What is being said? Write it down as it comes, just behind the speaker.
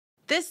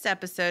This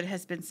episode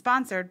has been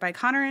sponsored by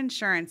Connor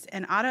Insurance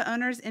and Auto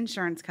Owners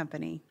Insurance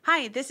Company.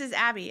 Hi, this is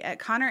Abby at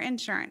Connor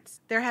Insurance.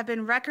 There have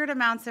been record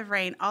amounts of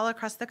rain all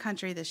across the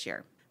country this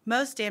year.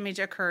 Most damage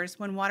occurs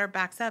when water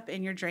backs up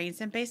in your drains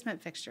and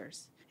basement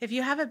fixtures. If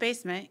you have a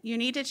basement, you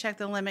need to check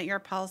the limit your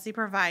policy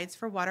provides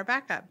for water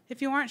backup.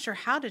 If you aren't sure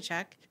how to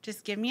check,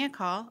 just give me a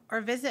call or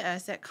visit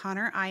us at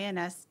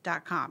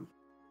connorins.com.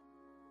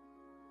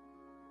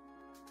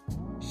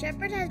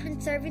 Shepherd has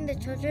been serving the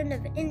children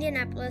of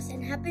Indianapolis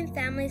and helping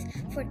families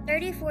for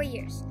 34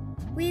 years.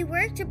 We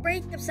work to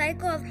break the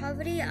cycle of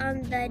poverty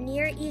on the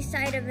Near East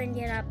Side of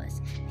Indianapolis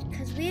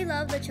because we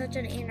love the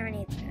children in our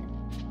neighborhood.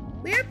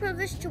 We are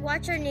privileged to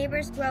watch our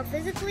neighbors grow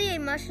physically,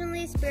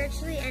 emotionally,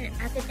 spiritually, and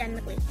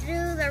academically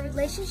through the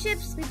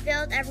relationships we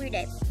build every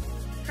day.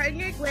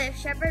 Partnered with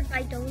Shepherd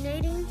by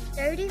donating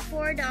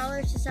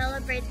 $34 to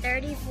celebrate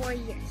 34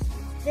 years.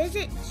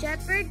 Visit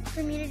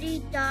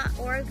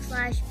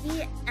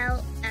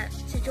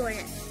shepherdcommunity.org/BLF to join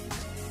us.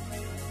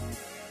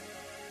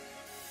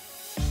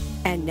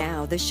 And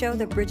now, the show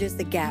that bridges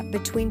the gap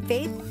between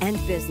faith and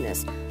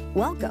business.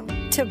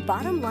 Welcome to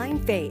Bottom Line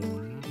Faith.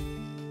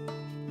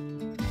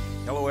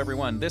 Hello,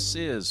 everyone. This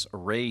is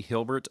Ray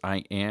Hilbert. I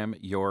am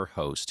your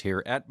host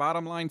here at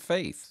Bottom Line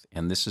Faith,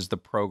 and this is the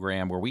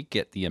program where we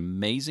get the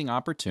amazing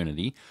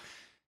opportunity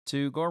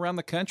to go around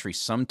the country,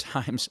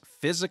 sometimes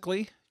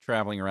physically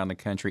traveling around the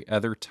country,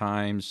 other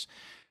times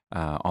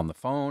on the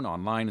phone,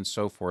 online, and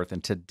so forth.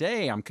 And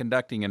today I'm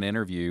conducting an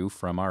interview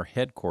from our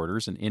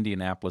headquarters in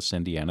Indianapolis,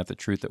 Indiana, the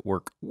Truth at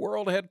Work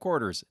World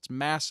Headquarters. It's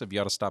massive. You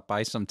ought to stop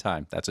by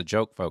sometime. That's a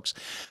joke, folks.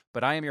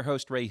 But I am your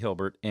host, Ray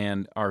Hilbert,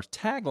 and our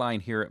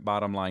tagline here at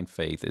Bottom Line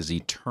Faith is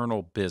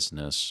Eternal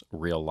Business,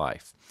 Real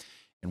Life.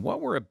 And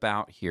what we're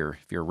about here,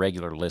 if you're a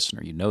regular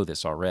listener, you know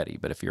this already,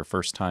 but if you're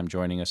first time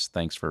joining us,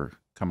 thanks for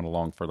coming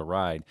along for the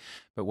ride.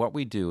 But what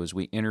we do is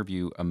we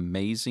interview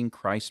amazing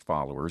Christ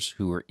followers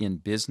who are in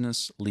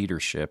business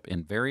leadership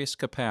in various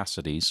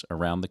capacities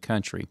around the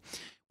country.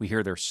 We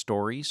hear their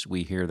stories,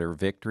 we hear their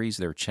victories,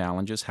 their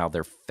challenges, how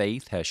their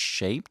faith has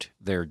shaped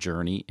their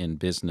journey in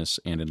business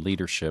and in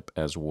leadership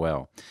as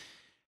well.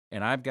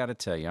 And I've got to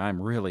tell you,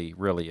 I'm really,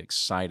 really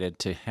excited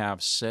to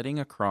have sitting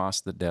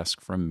across the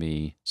desk from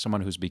me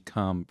someone who's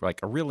become like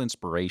a real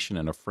inspiration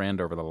and a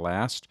friend over the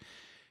last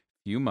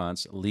few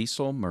months,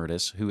 Liesel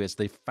Mertes, who is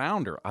the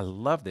founder. I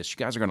love this. You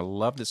guys are going to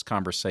love this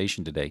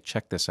conversation today.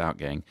 Check this out,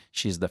 gang.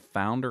 She's the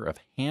founder of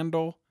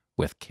Handle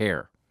with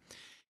Care.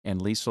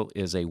 And Liesel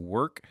is a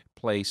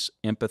workplace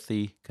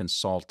empathy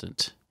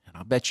consultant. And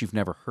I'll bet you've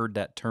never heard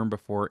that term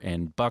before,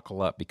 and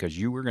buckle up because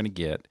you are going to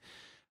get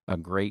a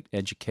great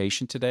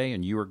education today,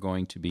 and you are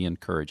going to be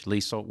encouraged.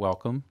 Liesel,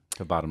 welcome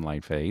to Bottom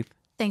Line Faith.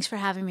 Thanks for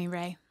having me,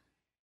 Ray.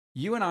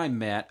 You and I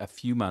met a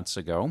few months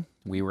ago.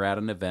 We were at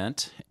an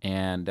event,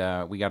 and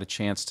we got a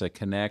chance to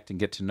connect and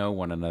get to know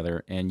one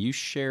another, and you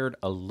shared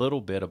a little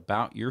bit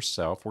about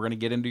yourself. We're going to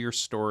get into your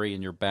story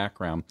and your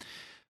background,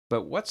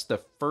 but what's the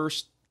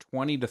first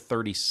 20 to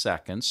 30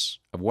 seconds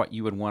of what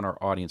you would want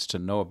our audience to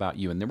know about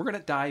you? And then we're going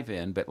to dive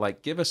in,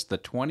 but give us the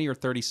 20 or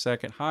 30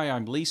 second, hi,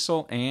 I'm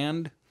Liesel,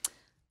 and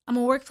I'm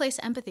a workplace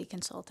empathy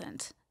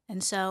consultant,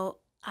 and so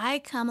I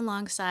come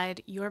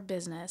alongside your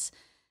business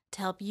to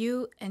help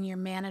you and your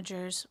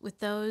managers with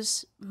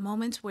those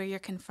moments where you're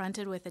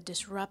confronted with a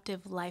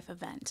disruptive life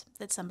event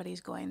that somebody's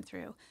going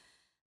through.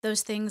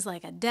 Those things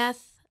like a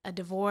death, a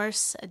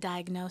divorce, a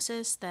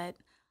diagnosis that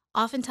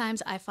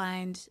oftentimes I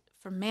find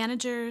for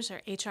managers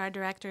or HR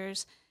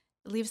directors,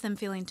 it leaves them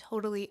feeling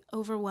totally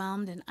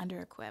overwhelmed and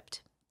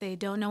under-equipped. They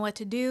don't know what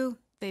to do,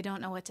 they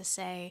don't know what to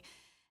say,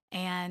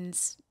 and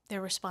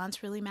their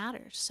response really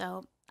matters.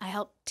 So I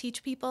help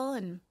teach people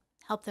and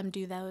help them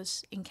do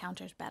those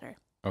encounters better.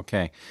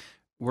 Okay,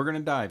 we're going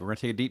to dive. We're going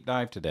to take a deep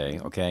dive today,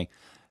 okay?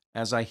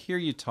 As I hear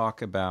you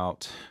talk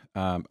about,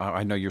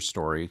 I know your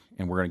story,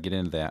 and we're going to get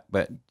into that,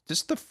 but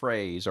just the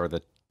phrase or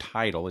the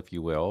title, if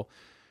you will,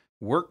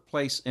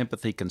 Workplace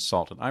Empathy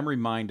Consultant. I'm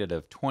reminded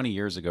of 20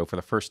 years ago for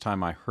the first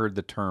time I heard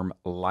the term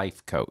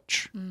life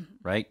coach,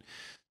 right?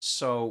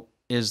 So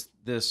is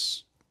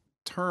this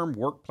term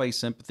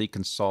workplace empathy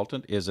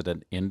consultant, is it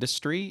an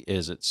industry?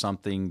 Is it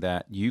something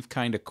that you've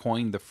kind of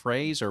coined the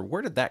phrase, or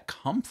where did that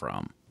come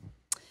from?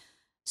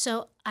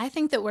 So I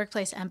think that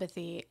workplace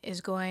empathy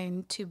is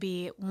going to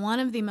be one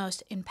of the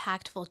most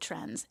impactful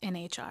trends in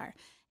HR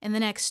in the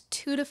next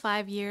 2 to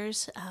 5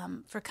 years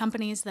for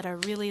companies that are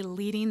really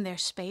leading their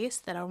space,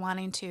 that are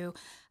wanting to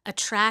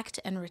attract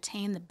and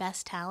retain the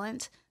best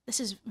talent. This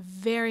is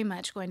very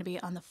much going to be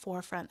on the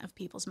forefront of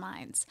people's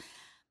minds.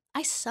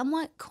 I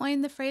somewhat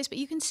coined the phrase, but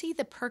you can see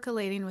the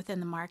percolating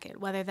within the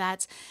market, whether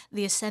that's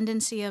the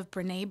ascendancy of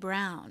Brené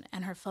Brown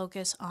and her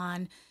focus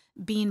on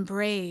being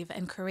brave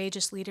and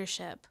courageous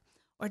leadership,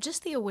 or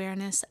just the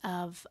awareness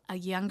of a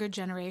younger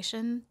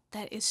generation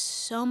that is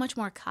so much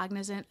more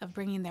cognizant of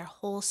bringing their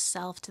whole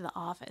self to the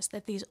office,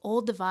 that these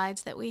old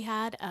divides that we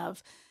had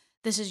of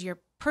this is your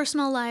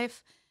personal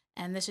life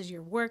and this is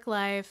your work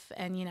life,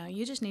 and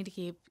you just need to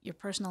keep your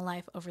personal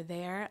life over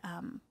there,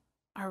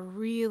 are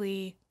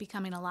really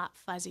becoming a lot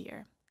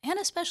fuzzier. And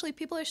especially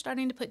people are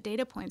starting to put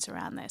data points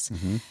around this.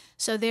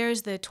 So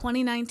there's the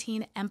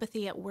 2019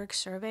 Empathy at Work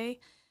survey,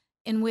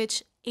 in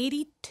which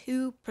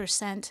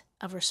 82%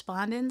 of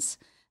respondents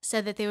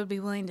said that they would be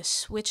willing to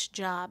switch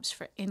jobs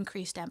for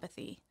increased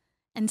empathy.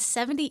 And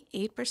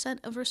 78%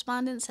 of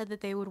respondents said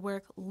that they would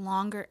work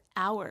longer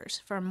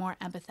hours for a more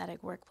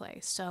empathetic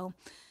workplace. So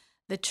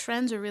the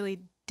trends are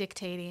really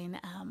dictating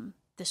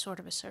this sort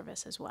of a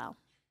service as well.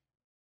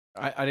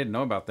 I didn't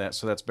know about that,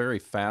 so that's very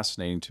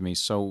fascinating to me.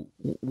 So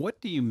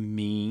what do you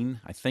mean?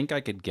 I think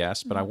I could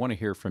guess, but I want to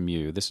hear from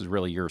you. This is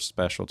really your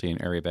specialty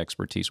and area of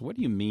expertise. What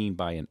do you mean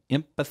by an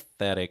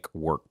empathetic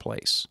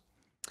workplace?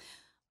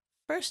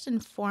 First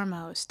and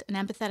foremost, an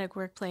empathetic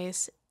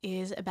workplace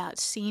is about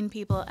seeing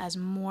people as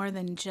more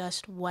than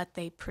just what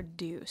they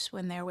produce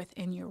when they're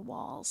within your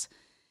walls.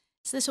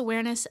 It's this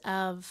awareness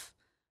of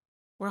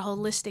we're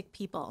holistic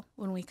people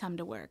when we come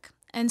to work.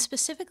 And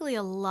specifically,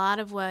 a lot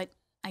of what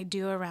I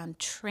do around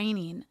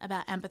training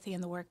about empathy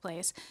in the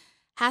workplace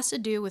has to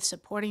do with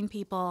supporting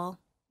people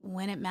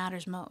when it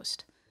matters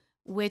most,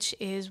 which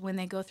is when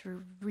they go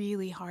through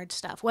really hard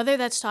stuff, whether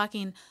that's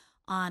talking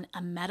on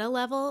a meta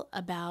level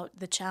about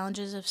the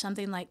challenges of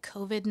something like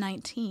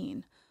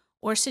COVID-19,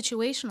 or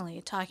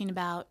situationally talking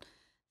about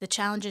the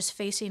challenges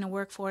facing a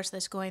workforce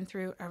that's going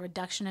through a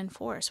reduction in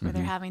force, where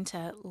they're having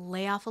to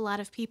lay off a lot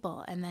of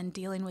people and then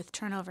dealing with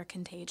turnover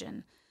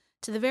contagion,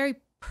 to the very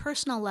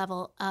personal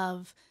level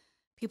of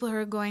people who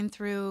are going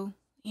through,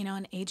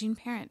 an aging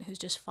parent who's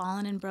just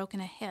fallen and broken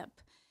a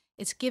hip.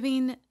 It's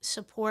giving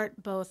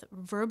support both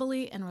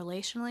verbally and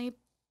relationally,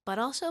 but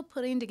also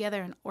putting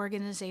together an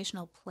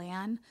organizational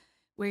plan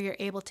where you're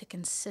able to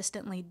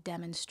consistently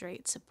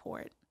demonstrate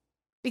support.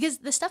 Because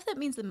the stuff that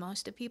means the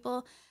most to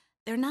people,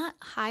 they're not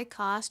high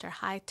cost or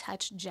high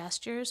touch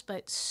gestures,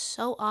 but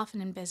so often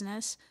in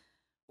business,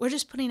 we're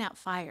just putting out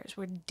fires.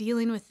 We're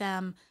dealing with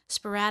them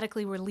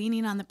sporadically. We're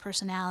leaning on the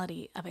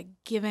personality of a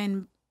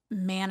given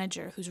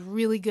manager who's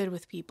really good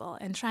with people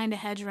and trying to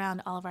hedge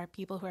around all of our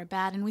people who are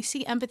bad. And we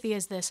see empathy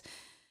as this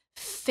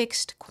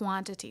fixed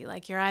quantity,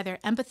 like you're either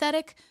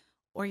empathetic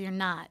or you're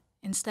not,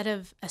 instead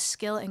of a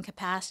skill and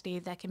capacity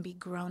that can be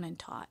grown and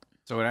taught.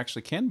 So it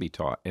actually can be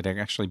taught. It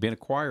actually been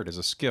acquired as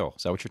a skill.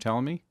 Is that what you're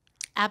telling me?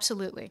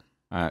 Absolutely.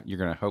 You're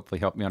going to hopefully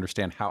help me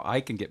understand how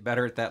I can get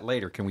better at that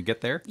later. Can we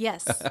get there?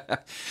 Yes.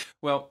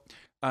 Well,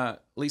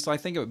 Liesel, I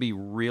think it would be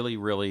really,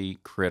 really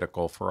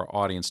critical for our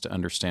audience to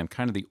understand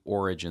kind of the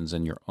origins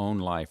in your own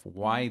life,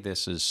 why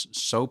this is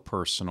so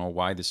personal,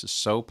 why this is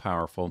so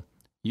powerful.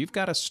 You've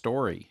got a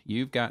story.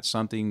 You've got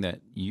something that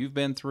you've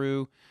been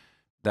through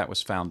that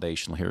was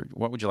foundational here.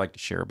 What would you like to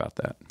share about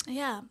that?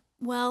 Yeah.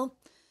 Well,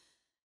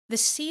 the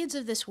seeds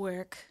of this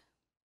work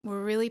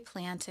were really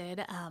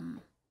planted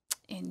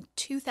in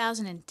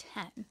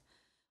 2010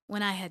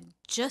 when I had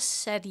just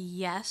said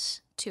yes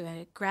to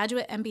a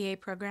graduate MBA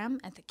program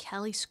at the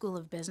Kelley School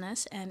of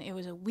Business. And it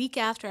was a week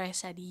after I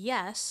said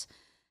yes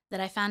that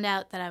I found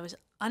out that I was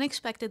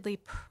unexpectedly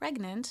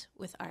pregnant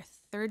with our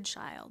third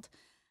child.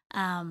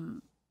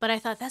 But I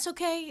thought, that's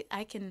okay.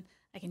 I can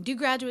do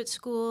graduate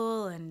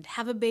school and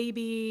have a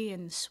baby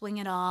and swing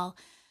it all.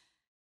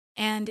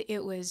 And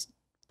it was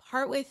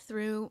partway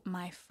through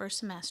my first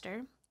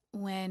semester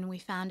when we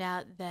found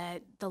out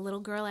that the little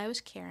girl I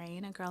was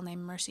carrying, a girl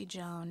named Mercy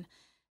Joan,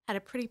 had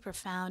a pretty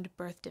profound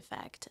birth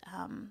defect.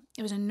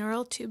 It was a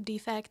neural tube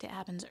defect. It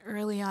happens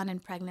early on in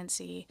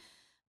pregnancy,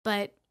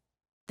 but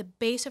the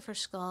base of her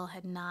skull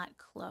had not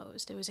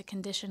closed. It was a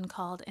condition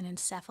called an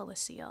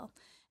encephalocele.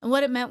 And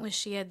what it meant was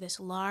she had this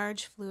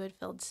large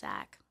fluid-filled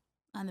sac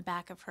on the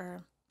back of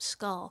her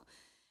skull.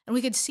 And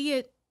we could see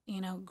it,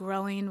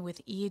 growing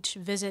with each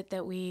visit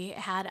that we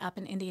had up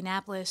in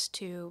Indianapolis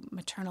to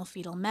maternal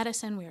fetal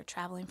medicine. We were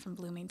traveling from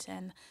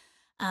Bloomington.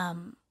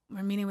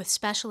 We're meeting with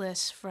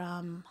specialists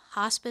from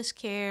hospice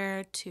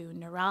care to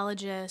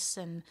neurologists.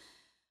 And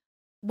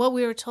what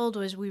we were told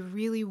was we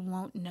really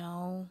won't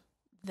know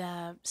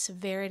the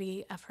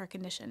severity of her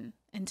condition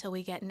until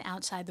we get an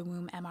outside the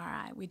womb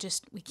MRI.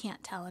 We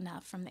can't tell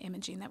enough from the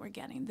imaging that we're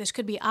getting. This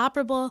could be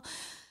operable,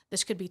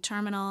 this could be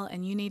terminal,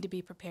 and you need to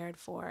be prepared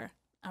for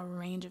a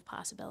range of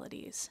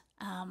possibilities.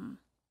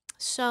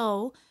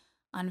 So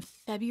on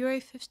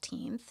February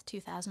 15th,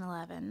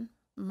 2011,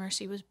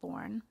 Mercy was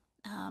born.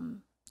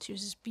 She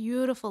was this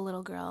beautiful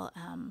little girl.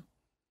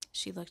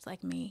 She looked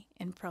like me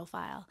in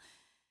profile.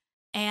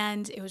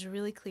 And it was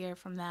really clear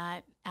from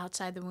that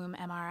outside the womb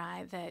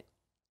MRI that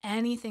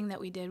anything that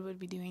we did would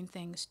be doing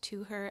things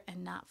to her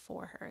and not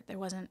for her. There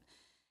wasn't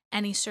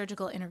any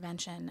surgical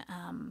intervention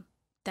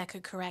that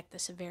could correct the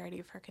severity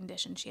of her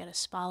condition. She had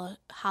a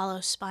hollow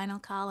spinal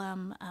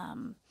column.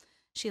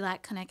 She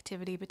lacked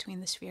connectivity between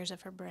the spheres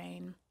of her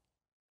brain.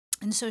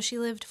 And so she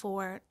lived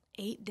for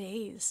 8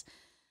 days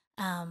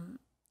and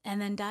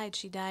then died.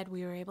 She died.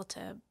 We were able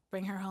to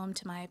bring her home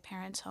to my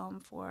parents'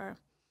 home for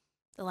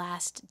the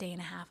last day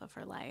and a half of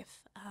her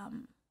life.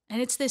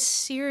 And it's this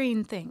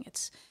searing thing.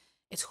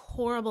 It's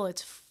horrible.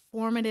 It's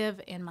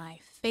formative in my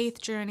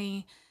faith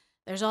journey.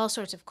 There's all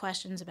sorts of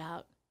questions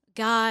about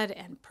God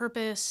and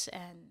purpose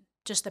and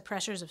just the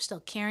pressures of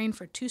still caring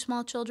for 2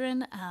 small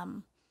children.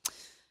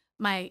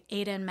 my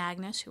Ada and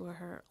Magnus, who were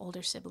her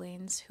older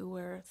siblings, who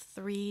were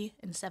 3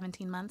 and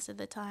 17 months at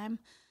the time.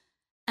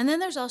 And then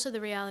there's also the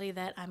reality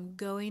that I'm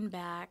going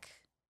back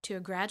to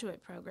a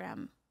graduate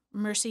program.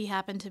 Mercy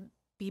happened to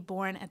be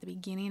born at the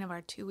beginning of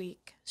our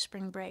 2-week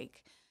spring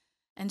break.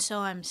 And so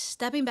I'm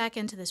stepping back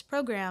into this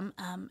program,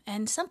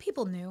 and some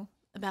people knew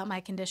about my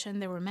condition.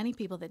 There were many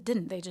people that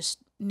didn't. They just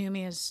knew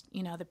me as,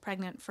 the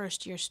pregnant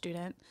first-year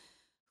student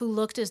who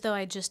looked as though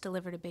I just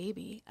delivered a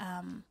baby.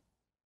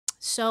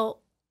 So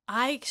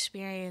I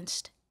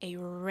experienced a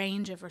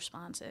range of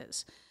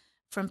responses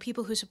from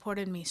people who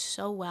supported me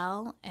so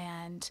well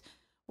and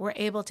were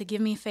able to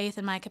give me faith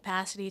in my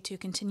capacity to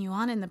continue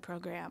on in the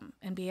program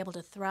and be able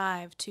to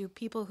thrive, to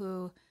people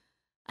who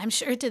I'm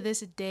sure to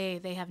this day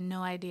they have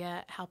no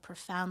idea how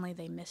profoundly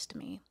they missed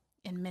me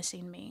in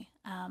missing me.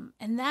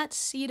 And that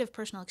seed of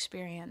personal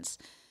experience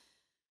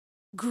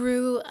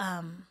grew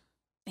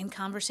in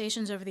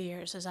conversations over the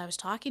years as I was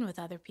talking with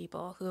other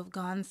people who have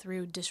gone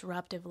through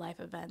disruptive life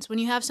events. When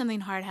you have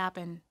something hard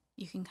happen,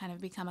 you can kind of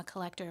become a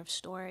collector of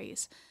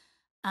stories.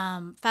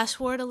 Fast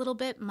forward a little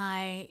bit,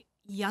 my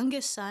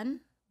youngest son,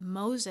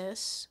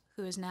 Moses,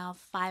 who is now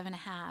 5.5,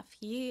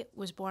 he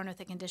was born with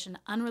a condition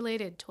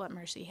unrelated to what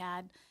Mercy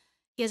had.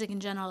 He has a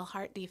congenital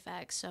heart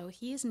defect, so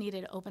he's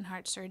needed open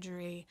heart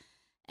surgery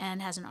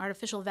and has an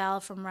artificial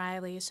valve from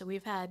Riley. So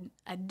we've had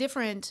a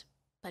different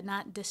but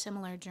not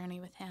dissimilar journey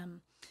with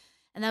him.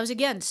 And that was,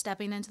 again,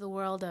 stepping into the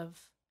world of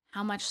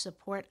how much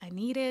support I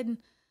needed,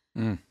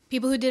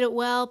 people who did it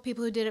well,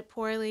 people who did it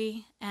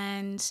poorly.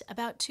 And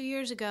about 2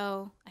 years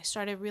ago, I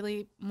started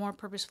really more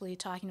purposefully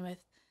talking with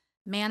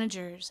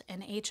managers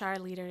and HR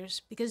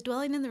leaders, because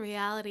dwelling in the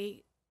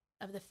reality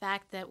of the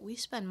fact that we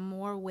spend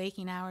more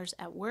waking hours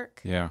at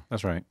work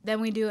that's right,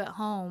 than we do at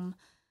home,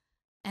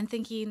 and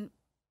thinking,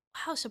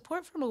 wow,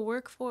 support from a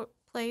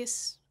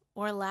workplace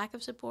or lack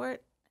of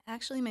support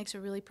actually makes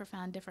a really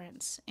profound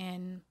difference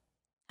in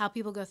how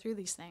people go through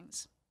these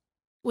things,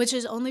 which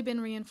has only been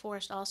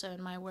reinforced also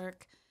in my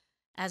work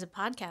as a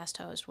podcast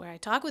host, where I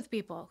talk with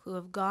people who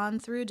have gone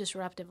through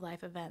disruptive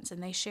life events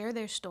and they share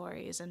their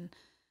stories and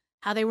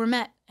how they were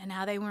met and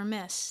how they were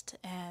missed.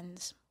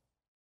 And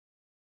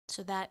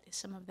so that is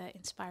some of the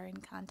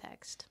inspiring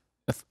context.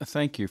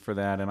 Thank you for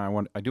that. And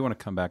I do want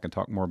to come back and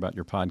talk more about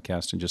your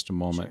podcast in just a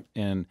moment.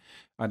 Sure. And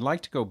I'd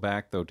like to go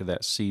back, though, to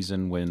that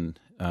season when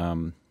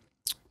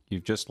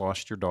you've just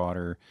lost your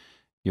daughter.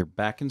 You're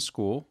back in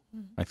school.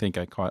 Mm-hmm. I think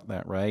I caught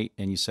that right.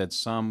 And you said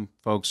some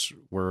folks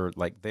were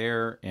like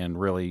there and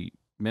really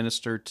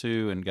ministered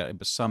to,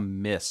 but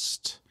some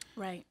missed.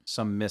 Right.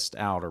 Some missed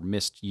out or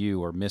missed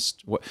you or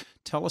missed what.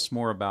 Tell us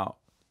more about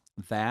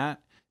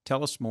that.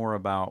 Tell us more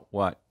about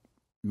what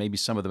maybe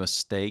some of the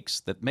mistakes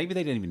that maybe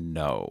they didn't even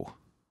know,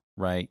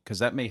 right? Because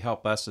that may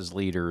help us as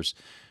leaders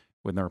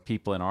when there are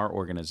people in our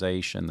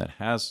organization that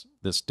has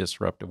this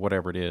disruptive,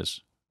 whatever it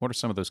is. What are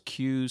some of those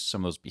cues,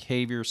 some of those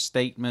behaviors,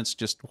 statements?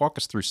 Just walk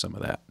us through some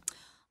of that.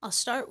 I'll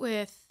start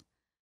with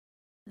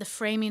the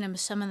framing of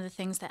some of the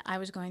things that I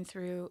was going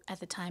through at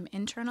the time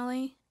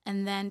internally.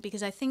 And then,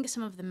 because I think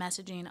some of the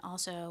messaging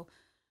also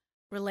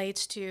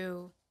relates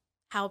to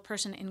how a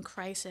person in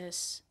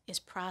crisis is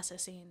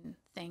processing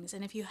things.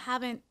 And if you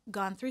haven't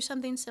gone through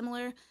something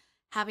similar,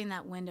 having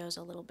that window is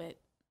a little bit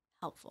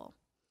helpful.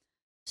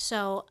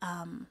 So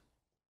I'm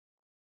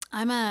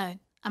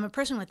a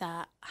person with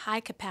a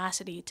high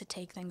capacity to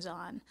take things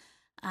on.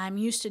 I'm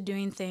used to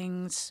doing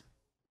things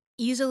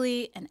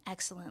easily and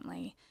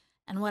excellently.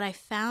 And what I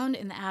found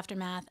in the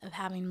aftermath of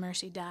having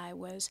Mercy die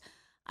was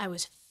I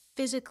was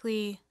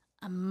physically,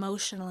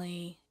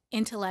 emotionally,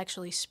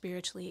 intellectually,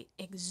 spiritually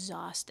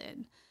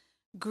exhausted.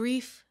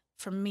 Grief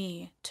for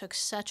me took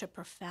such a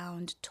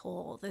profound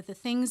toll that the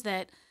things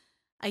that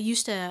I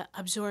used to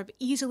absorb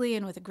easily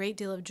and with a great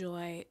deal of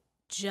joy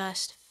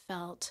just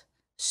felt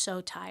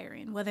so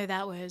tiring. Whether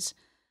that was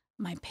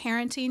my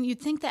parenting, you'd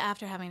think that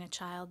after having a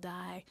child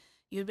die,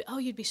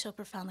 you'd be so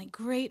profoundly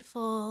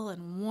grateful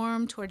and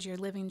warm towards your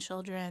living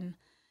children.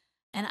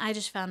 And I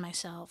just found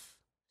myself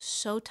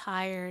so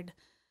tired,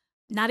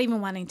 not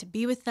even wanting to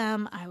be with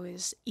them. I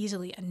was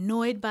easily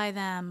annoyed by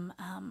them.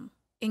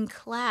 In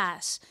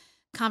class,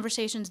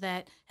 conversations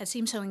that had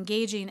seemed so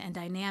engaging and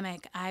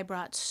dynamic, I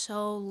brought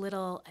so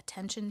little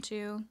attention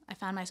to. I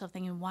found myself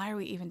thinking, why are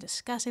we even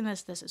discussing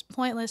this? This is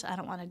pointless. I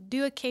don't want to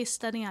do a case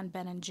study on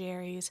Ben and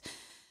Jerry's.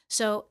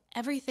 So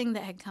everything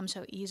that had come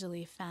so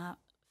easily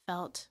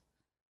felt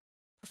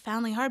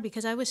profoundly hard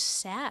because I was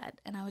sad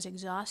and I was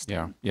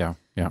exhausted. Yeah.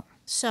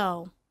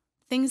 So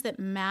things that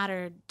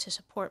mattered to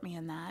support me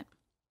in that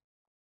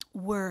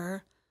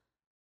were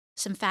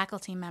some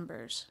faculty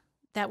members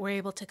that were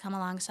able to come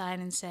alongside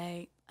and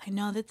say, I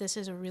know that this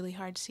is a really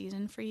hard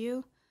season for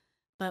you,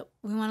 but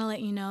we want to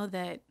let you know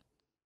that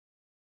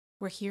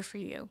we're here for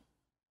you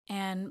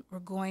and we're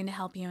going to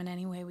help you in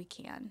any way we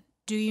can.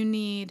 Do you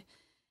need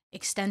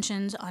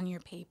extensions on your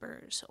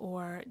papers?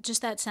 Or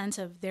just that sense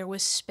of there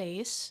was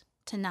space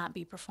to not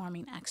be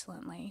performing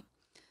excellently.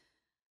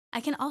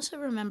 I can also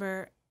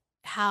remember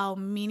how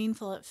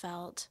meaningful it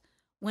felt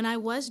when I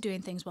was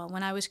doing things well,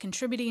 when I was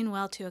contributing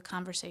well to a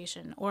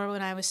conversation, or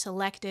when I was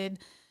selected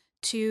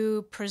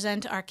to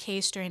present our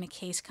case during a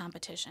case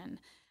competition,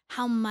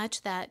 how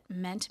much that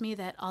meant to me,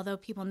 that although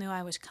people knew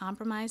I was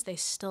compromised, they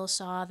still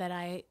saw that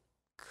I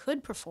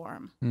could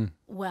perform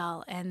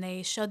well, and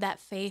they showed that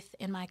faith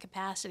in my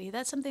capacity.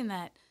 That's something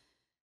that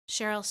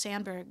Sheryl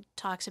Sandberg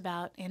talks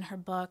about in her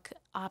book,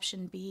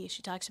 Option B.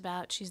 She talks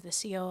about, she's the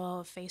COO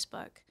of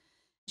Facebook.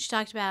 She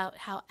talked about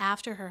how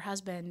after her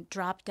husband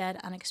dropped dead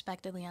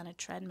unexpectedly on a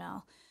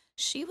treadmill,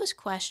 she was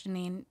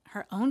questioning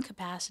her own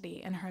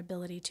capacity and her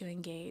ability to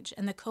engage.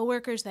 And the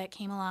coworkers that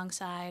came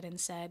alongside and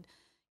said,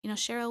 you know,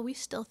 Sheryl, we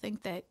still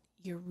think that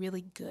you're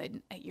really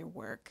good at your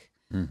work,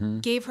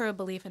 gave her a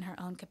belief in her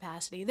own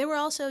capacity. There were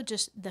also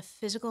just the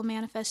physical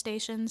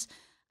manifestations.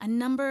 A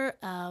number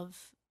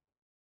of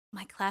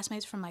my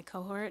classmates from my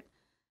cohort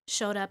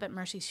showed up at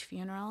Mercy's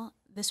funeral.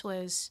 This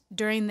was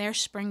during their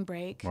spring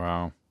break.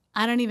 Wow.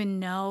 I don't even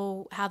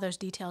know how those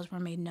details were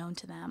made known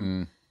to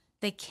them.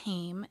 They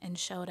came and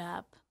showed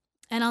up.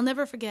 And I'll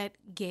never forget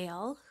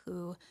Gail,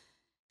 who,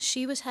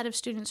 she was head of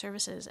student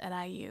services at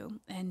IU,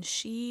 and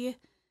she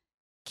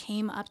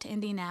came up to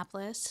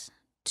Indianapolis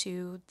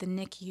to the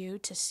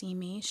NICU to see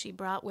me. She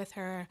brought with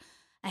her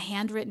a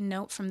handwritten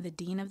note from the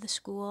dean of the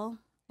school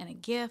and a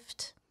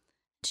gift.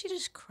 She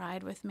just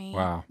cried with me.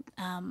 Wow.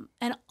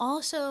 And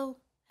also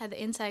had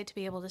the insight to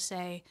be able to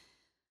say,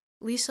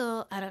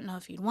 Liesel, I don't know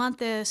if you'd want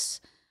this,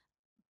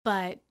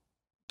 but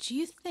do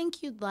you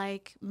think you'd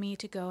like me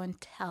to go and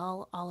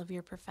tell all of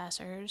your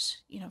professors,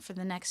 you know, for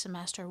the next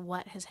semester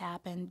what has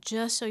happened,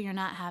 just so you're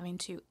not having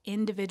to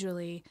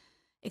individually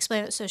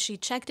explain it? So she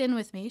checked in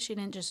with me. She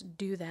didn't just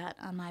do that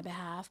on my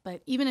behalf.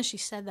 But even as she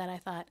said that, I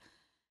thought,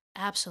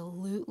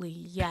 absolutely,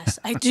 yes.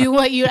 I do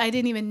what you, I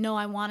didn't even know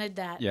I wanted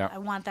that. Yeah. I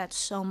want that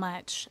so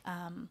much.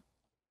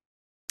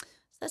 So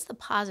that's the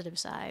positive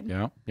side.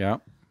 Yeah. Yeah.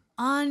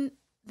 On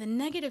the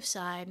negative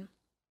side,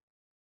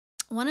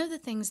 one of the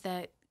things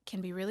that can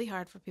be really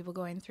hard for people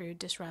going through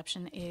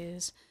disruption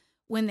is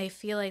when they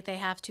feel like they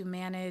have to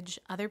manage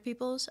other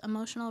people's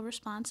emotional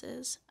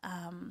responses.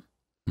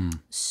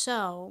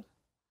 So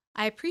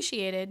I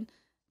appreciated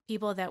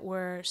people that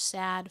were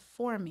sad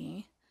for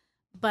me,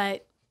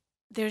 but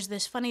there's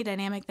this funny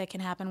dynamic that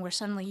can happen where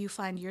suddenly you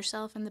find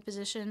yourself in the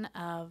position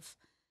of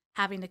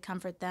having to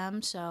comfort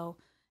them. So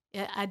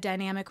a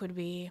dynamic would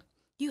be,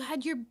 you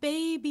had your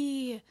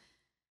baby.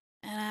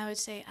 And I would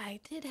say, I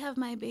did have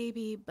my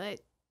baby,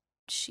 but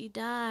she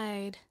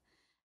died.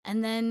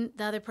 And then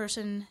the other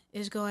person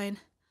is going,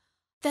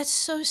 that's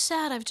so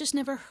sad. I've just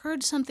never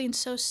heard something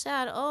so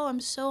sad. Oh,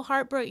 I'm so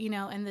heartbroken, you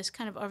know, and this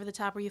kind of over the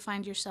top where you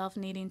find yourself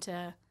needing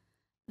to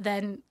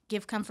then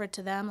give comfort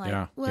to them. Like,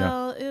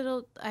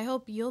 I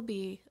hope you'll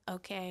be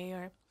okay.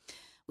 Or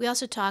we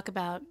also talk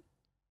about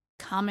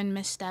common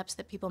missteps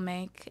that people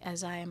make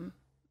as I'm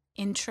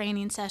in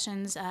training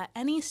sessions.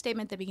 Any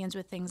statement that begins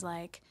with things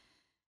like,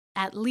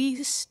 at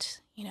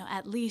least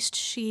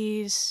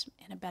she's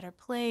in a better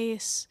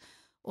place,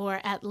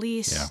 or at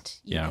least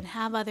you can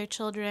have other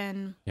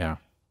children. Yeah.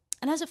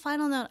 And as a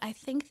final note, I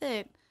think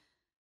that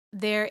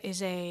there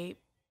is a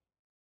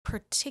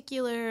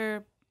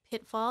particular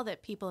pitfall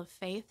that people of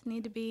faith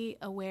need to be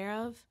aware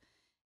of,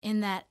 in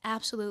that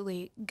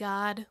absolutely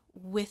God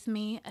with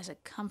me as a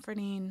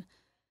comforting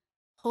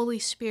Holy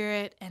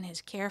Spirit and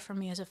his care for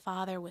me as a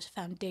father was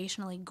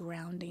foundationally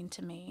grounding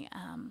to me.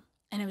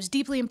 And it was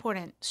deeply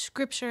important,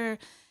 scripture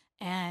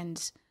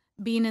and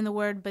being in the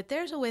Word. But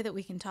there's a way that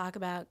we can talk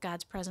about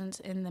God's presence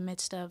in the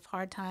midst of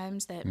hard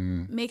times that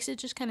makes it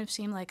just kind of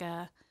seem like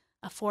a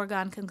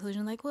foregone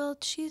conclusion. Like, well,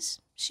 she's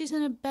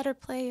in a better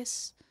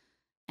place,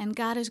 and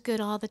God is good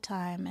all the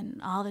time,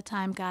 and all the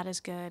time God is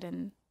good.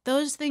 And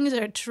those things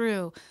are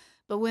true.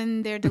 But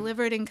when they're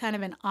delivered in kind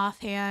of an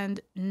offhand,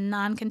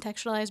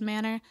 non-contextualized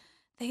manner,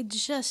 they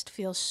just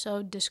feel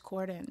so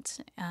discordant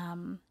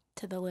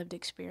to the lived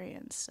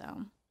experience.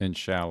 So. And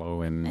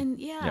shallow and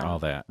all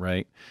that,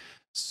 right?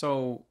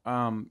 So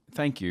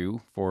thank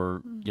you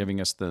for giving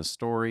us the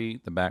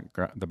story, the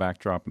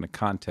backdrop, and the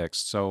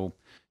context. So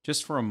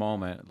just for a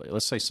moment,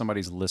 let's say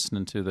somebody's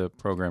listening to the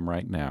program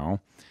right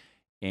now,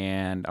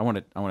 and I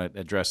want to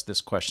address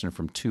this question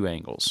from two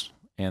angles.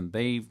 And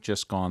they've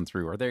just gone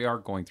through, or they are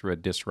going through, a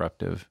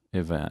disruptive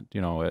event,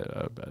 you know,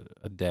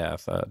 a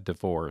death, a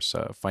divorce,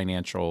 a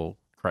financial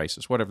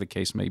crisis, whatever the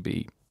case may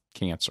be,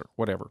 cancer,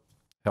 whatever,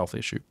 health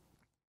issue.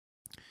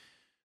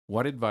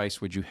 What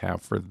advice would you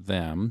have for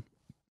them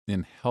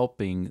in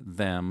helping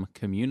them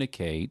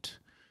communicate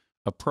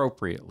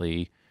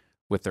appropriately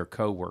with their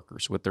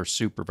coworkers, with their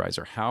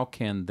supervisor? How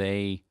can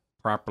they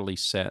properly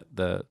set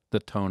the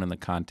tone and the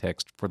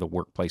context for the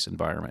workplace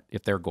environment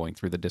if they're going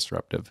through the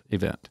disruptive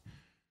event?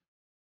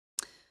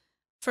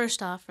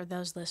 First off, for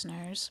those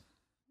listeners,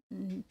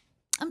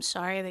 I'm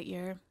sorry that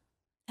you're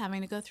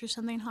having to go through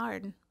something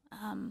hard.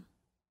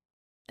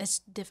 It's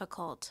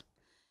difficult.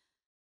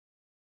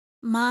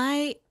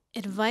 My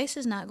advice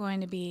is not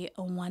going to be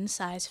a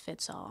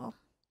one-size-fits-all,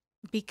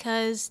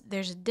 because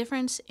there's a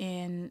difference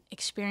in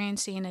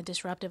experiencing a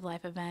disruptive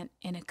life event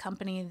in a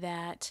company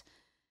that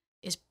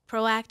is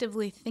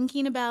proactively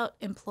thinking about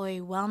employee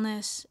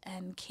wellness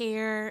and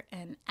care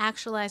and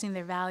actualizing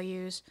their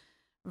values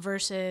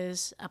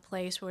versus a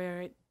place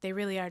where they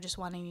really are just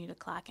wanting you to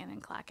clock in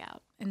and clock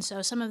out. And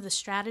so some of the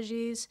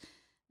strategies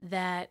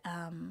that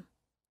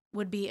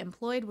would be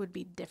employed would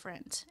be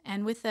different.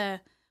 And with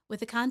the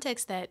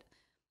context that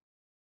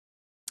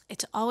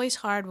it's always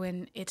hard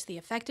when it's the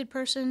affected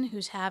person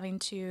who's having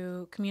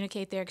to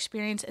communicate their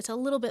experience. It's a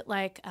little bit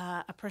like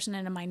a person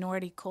in a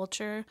minority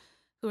culture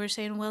who are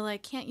saying, well,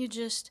 like, can't you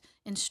just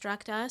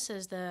instruct us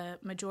as the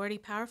majority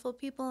powerful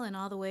people in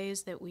all the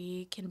ways that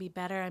we can be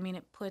better? I mean,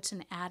 it puts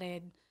an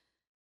added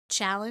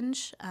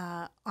challenge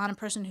on a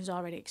person who's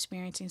already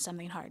experiencing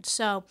something hard.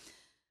 So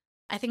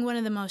I think one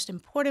of the most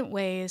important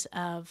ways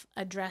of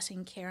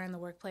addressing care in the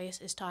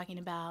workplace is talking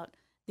about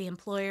the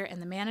employer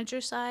and the manager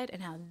side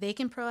and how they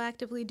can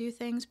proactively do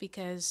things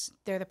because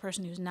they're the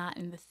person who's not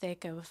in the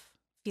thick of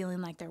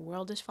feeling like their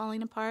world is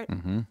falling apart.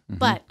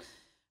 But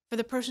for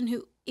the person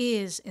who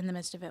is in the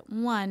midst of it,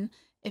 one,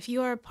 if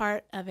you are a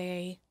part of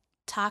a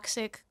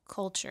toxic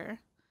culture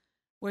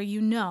where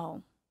you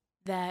know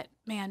that,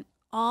 man,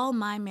 all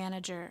my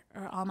manager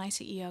or all my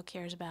CEO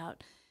cares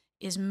about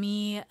is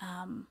me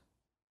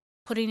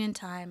putting in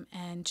time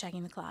and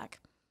checking the clock.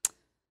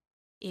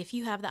 If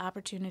you have the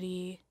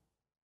opportunity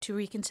to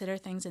reconsider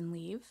things and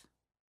leave,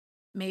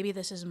 maybe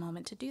this is a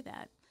moment to do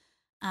that.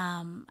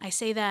 I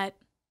say that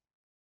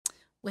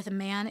with a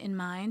man in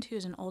mind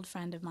who's an old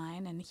friend of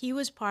mine, and he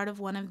was part of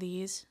one of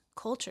these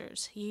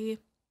cultures. He,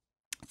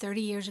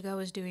 30 years ago,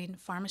 was doing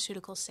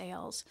pharmaceutical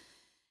sales,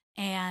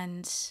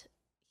 and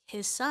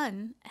his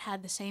son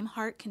had the same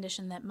heart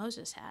condition that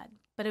Moses had,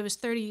 but it was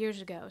 30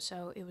 years ago,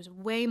 so it was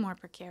way more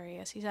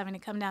precarious. He's having to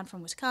come down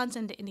from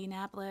Wisconsin to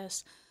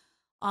Indianapolis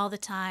all the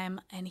time,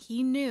 and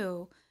he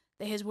knew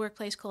that his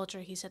workplace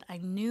culture, he said, I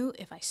knew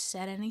if I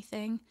said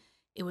anything,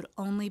 it would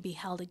only be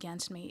held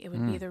against me. It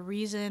would be the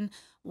reason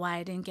why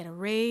I didn't get a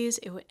raise.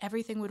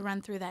 Everything would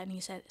run through that. And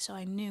he said, so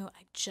I knew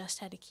I just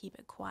had to keep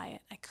it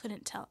quiet. I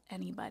couldn't tell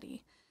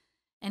anybody.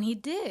 And he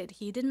did.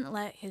 He didn't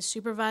let his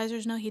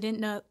supervisors know. He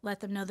didn't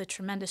let them know the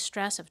tremendous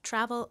stress of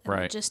travel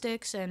and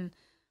logistics. And,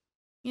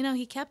 you know,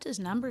 he kept his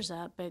numbers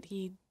up, but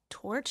he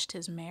torched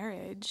his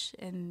marriage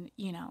and,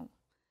 you know,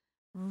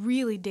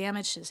 really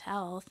damaged his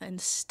health,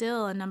 and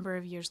still a number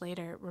of years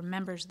later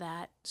remembers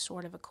that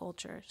sort of a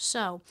culture.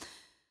 So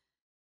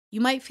you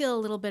might feel a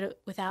little bit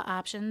without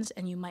options,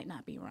 and you might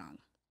not be wrong.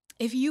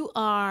 If you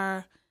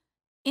are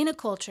in a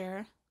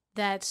culture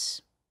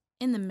that's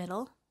in the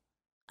middle,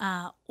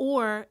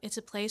 or it's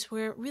a place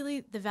where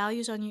really the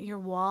values on your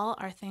wall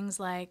are things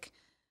like,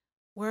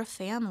 we're a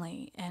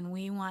family and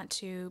we want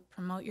to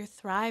promote your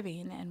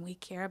thriving and we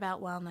care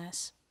about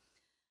wellness,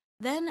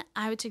 then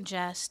I would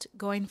suggest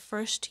going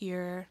first to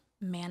your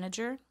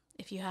manager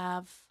if you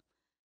have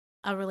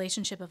a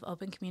relationship of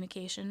open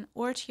communication,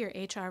 or to your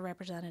HR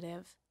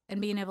representative,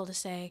 and being able to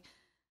say,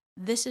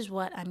 this is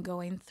what I'm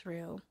going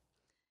through,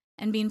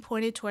 and being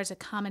pointed towards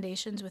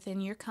accommodations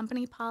within your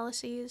company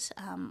policies,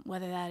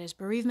 whether that is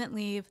bereavement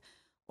leave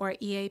or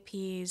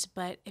EAPs.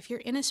 But if you're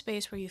in a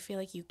space where you feel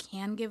like you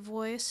can give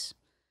voice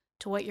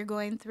to what you're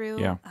going through,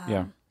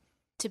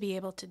 to be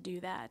able to do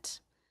that.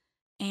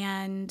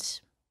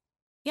 And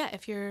yeah,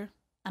 if you're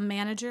a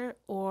manager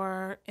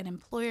or an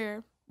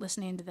employer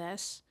listening to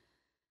this,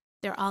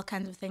 there are all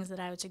kinds of things that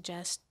I would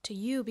suggest to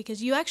you,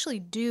 because you actually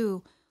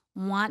do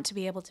want to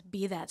be able to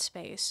be that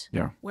space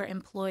where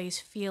employees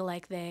feel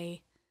like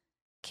they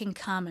can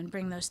come and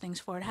bring those things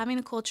forward. Having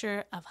a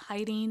culture of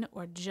hiding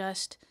or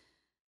just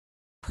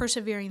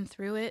persevering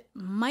through it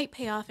might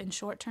pay off in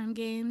short-term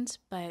gains,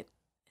 but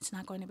it's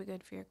not going to be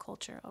good for your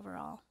culture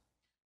overall.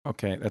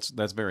 Okay,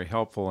 that's very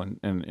helpful. And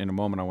in a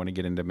moment, I want to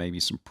get into maybe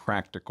some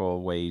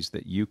practical ways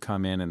that you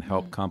come in and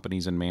help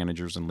companies and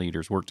managers and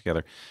leaders work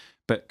together.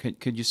 But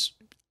could you?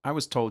 I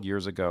was told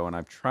years ago, and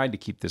I've tried to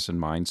keep this in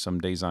mind. Some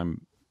days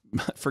I'm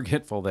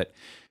forgetful, that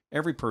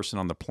every person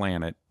on the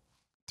planet,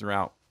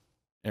 throughout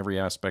every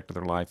aspect of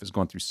their life, is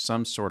going through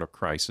some sort of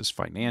crisis: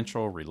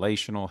 financial,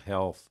 relational,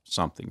 health,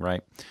 something.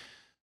 Right?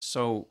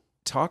 So,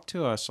 talk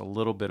to us a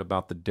little bit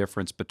about the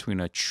difference between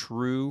a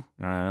true,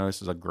 and I know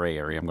this is a gray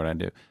area I'm going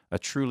to do, a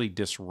truly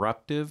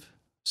disruptive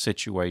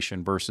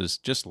situation versus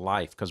just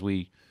life, because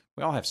we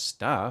all have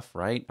stuff,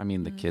 right? I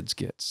mean, the kids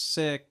get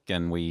sick,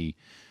 and the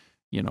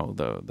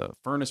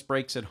furnace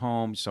breaks at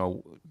home.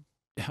 So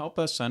help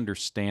us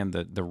understand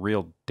the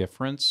real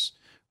difference,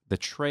 the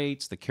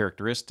traits, the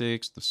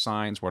characteristics, the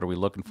signs. What are we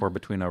looking for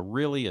between a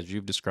really, as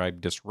you've described,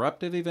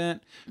 disruptive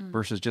event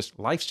versus just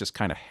life's just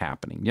kind of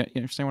happening? You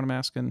understand what I'm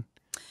asking?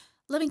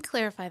 Let me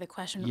clarify the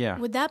question. Yeah.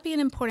 Would that be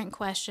an important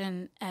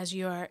question as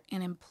you're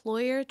an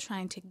employer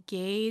trying to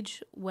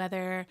gauge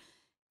whether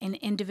an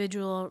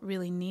individual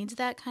really needs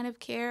that kind of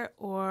care,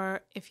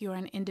 or if you're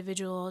an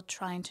individual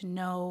trying to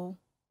know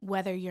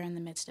whether you're in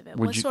the midst of it?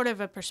 What sort of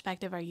a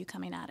perspective are you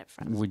coming at it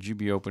from? Would you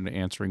be open to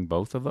answering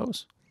both of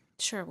those?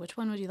 Sure. Which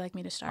one would you like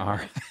me to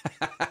start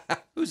with?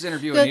 Who's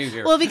interviewing you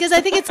here? Well, because I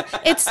think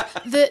it's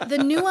the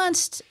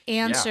nuanced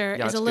answer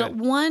Yeah, is a it's little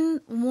good.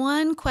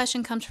 one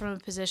question comes from a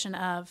position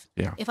of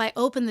Yeah. if I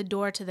open the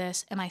door to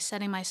this, am I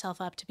setting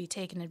myself up to be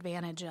taken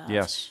advantage of?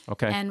 Yes.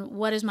 Okay. And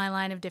what is my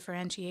line of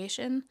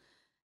differentiation?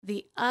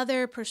 The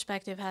other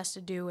perspective has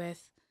to do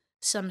with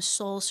some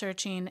soul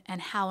searching and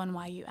how and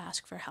why you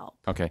ask for help.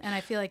 Okay. And I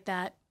feel like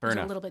that Fair is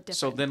enough. a little bit different.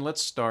 So then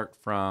let's start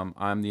from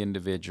I'm the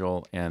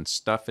individual and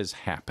stuff is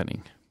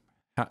happening.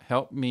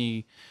 Help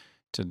me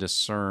to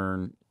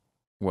discern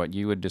what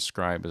you would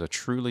describe as a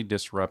truly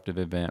disruptive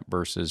event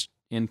versus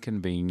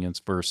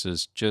inconvenience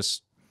versus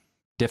just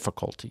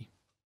difficulty,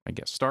 I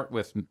guess. Start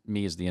with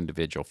me as the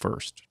individual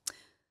first.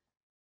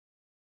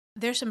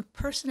 There's some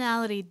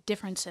personality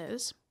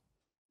differences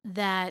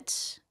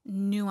that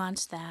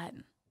nuance that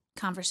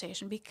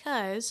conversation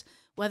because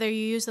whether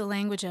you use the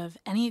language of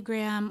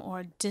Enneagram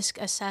or DISC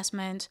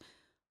assessment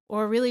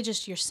or really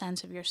just your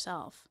sense of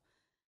yourself,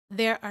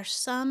 there are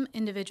some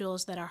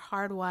individuals that are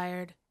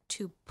hardwired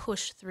to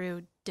push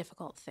through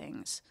difficult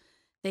things.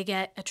 They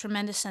get a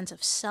tremendous sense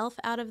of self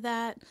out of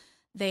that.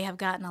 They have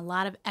gotten a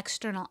lot of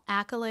external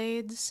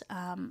accolades.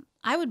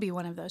 I would be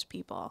one of those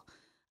people.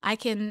 I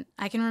can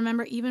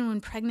remember even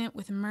when pregnant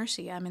with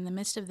Mercy, I'm in the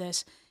midst of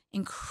this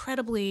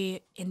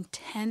incredibly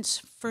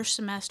intense first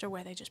semester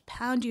where they just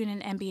pound you in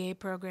an MBA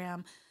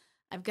program.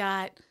 I've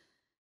got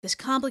this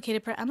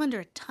complicated, I'm under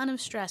a ton of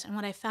stress. And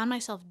what I found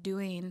myself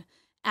doing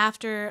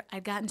after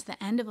I'd gotten to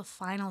the end of a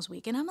finals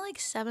week, and I'm like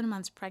 7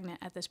 months pregnant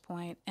at this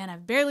point, and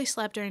I've barely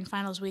slept during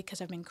finals week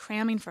because I've been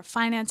cramming for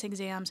finance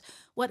exams.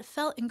 What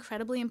felt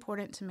incredibly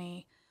important to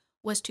me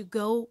was to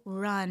go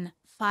run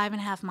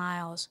 5.5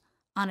 miles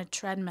on a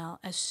treadmill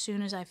as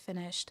soon as I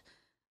finished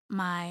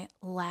my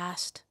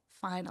last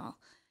final.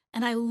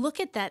 And I look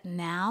at that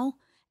now,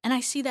 and I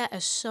see that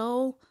as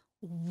so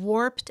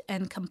warped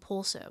and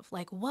compulsive.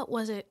 Like, what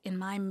was it in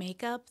my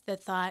makeup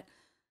that thought,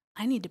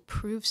 I need to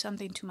prove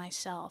something to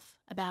myself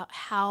about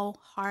how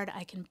hard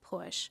I can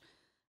push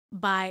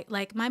by,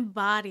 like, my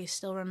body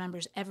still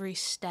remembers every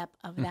step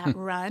of that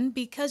run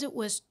because it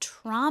was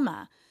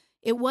trauma.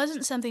 It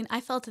wasn't something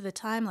I felt at the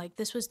time like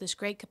this was this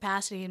great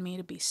capacity in me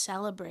to be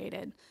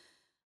celebrated.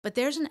 But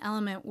there's an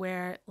element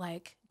where,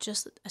 like,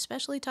 just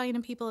especially talking to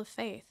people of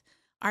faith,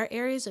 our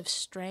areas of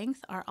strength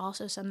are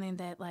also something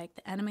that, like,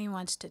 the enemy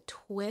wants to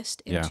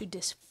twist into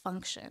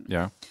dysfunction.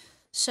 Yeah.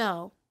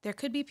 So there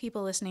could be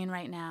people listening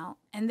right now,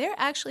 and they're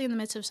actually in the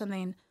midst of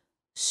something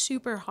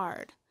super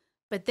hard,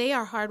 but they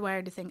are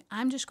hardwired to think,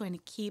 I'm just going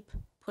to keep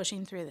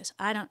pushing through this.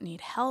 I don't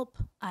need help.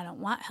 I don't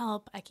want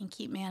help. I can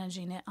keep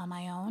managing it on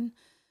my own.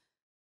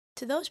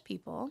 To those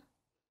people,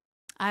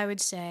 I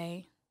would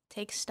say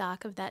take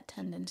stock of that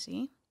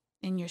tendency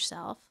in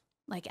yourself.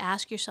 Like,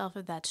 ask yourself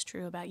if that's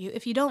true about you.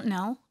 If you don't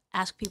know,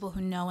 ask people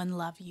who know and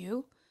love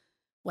you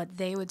what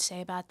they would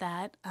say about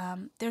that.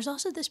 There's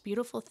also this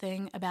beautiful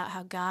thing about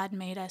how God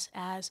made us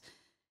as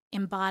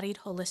embodied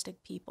holistic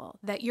people,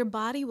 that your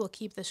body will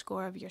keep the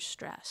score of your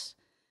stress.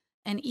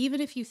 And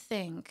even if you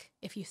think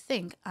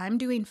I'm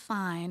doing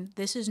fine,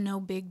 this is no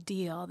big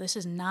deal, this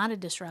is not a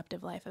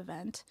disruptive life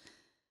event,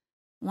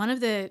 one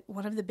of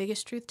the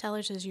biggest truth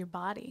tellers is your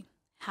body.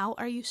 How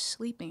are you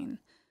sleeping?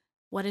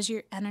 What is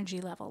your energy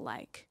level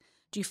like?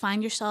 Do you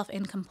find yourself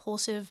in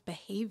compulsive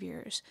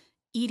behaviors,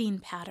 eating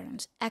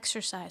patterns,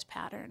 exercise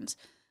patterns?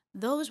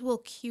 Those will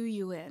cue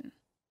you in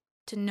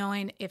to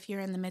knowing if you're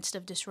in the midst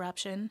of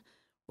disruption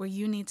where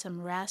you need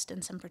some rest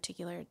and some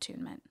particular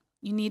attunement.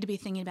 You need to be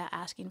thinking about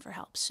asking for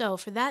help. So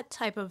for that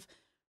type of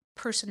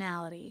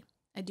personality,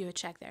 I do a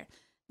check there.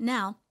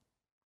 Now,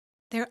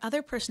 there are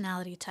other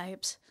personality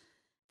types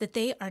that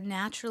they are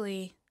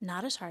naturally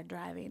not as hard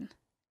driving,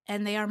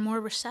 and they are more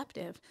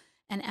receptive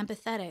and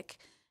empathetic.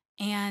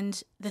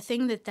 And the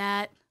thing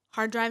that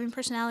hard driving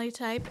personality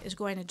type is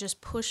going to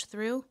just push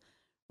through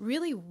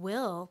really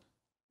will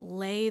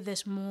lay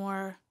this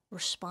more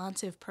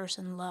responsive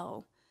person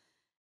low.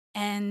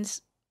 And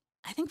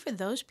I think for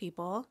those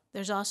people,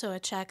 there's also a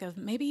check of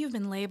maybe you've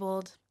been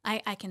labeled.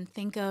 I can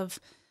think of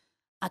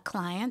a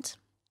client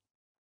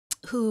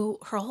who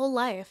her whole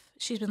life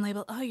she's been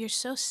labeled, oh, you're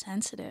so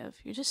sensitive.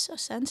 You're just so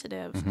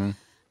sensitive.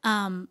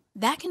 Mm-hmm.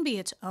 That can be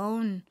its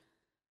own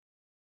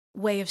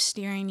way of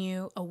steering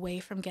you away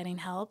from getting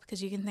help,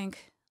 because you can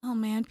think, oh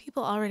man,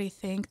 people already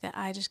think that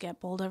I just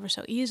get bowled over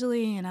so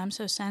easily and I'm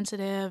so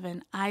sensitive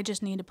and I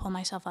just need to pull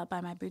myself up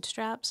by my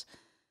bootstraps.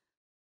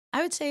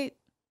 I would say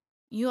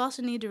you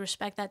also need to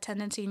respect that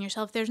tendency in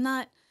yourself. There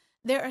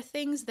are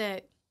things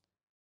that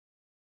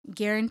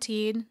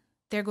guaranteed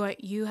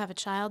you have a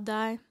child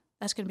die,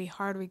 that's going to be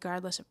hard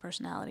regardless of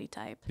personality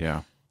type.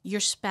 Yeah. Your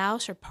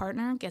spouse or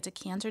partner gets a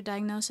cancer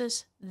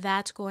diagnosis,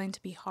 that's going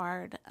to be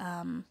hard.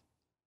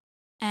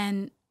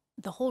 And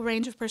the whole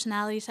range of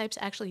personality types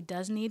actually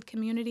does need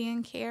community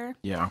and care.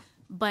 Yeah.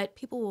 But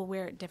people will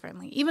wear it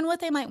differently. Even what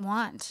they might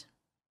want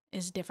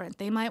is different.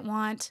 They might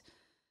want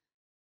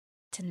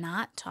to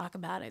not talk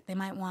about it. They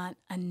might want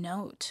a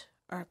note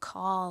or a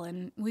call.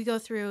 And we go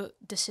through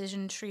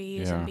decision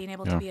trees and being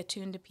able to be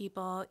attuned to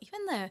people.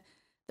 Even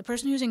the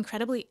person who's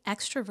incredibly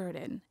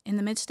extroverted in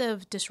the midst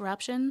of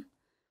disruption,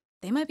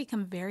 they might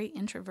become very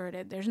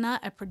introverted. There's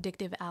not a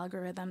predictive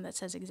algorithm that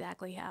says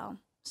exactly how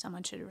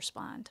someone should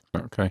respond.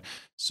 Okay.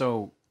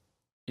 So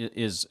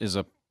is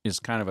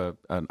kind of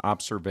an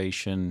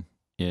observation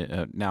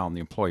now on the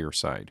employer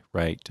side,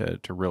 right?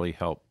 To really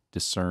help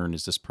discern,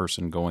 is this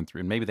person going through,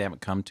 and maybe they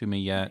haven't come to me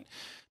yet. Right.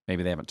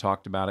 Maybe they haven't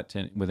talked about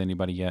it with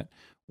anybody yet.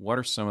 What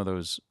are some of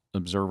those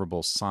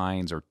observable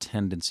signs or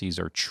tendencies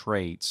or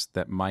traits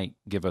that might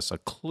give us a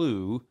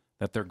clue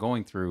that they're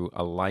going through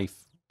a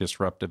life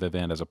disruptive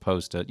event, as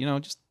opposed to,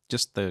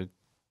 just the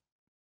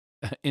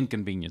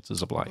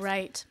inconveniences of life?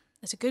 Right.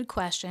 That's a good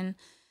question.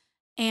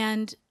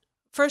 And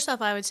first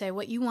off, I would say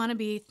what you want to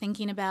be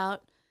thinking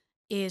about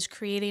is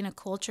creating a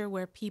culture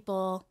where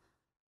people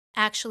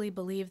actually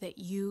believe that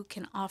you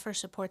can offer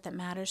support that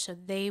matters, so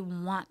they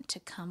want to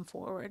come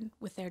forward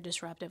with their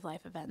disruptive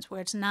life events,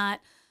 where it's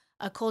not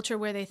a culture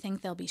where they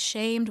think they'll be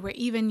shamed, where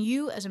even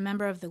you as a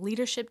member of the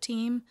leadership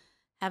team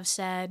have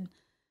said,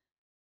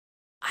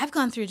 I've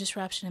gone through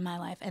disruption in my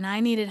life and I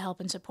needed help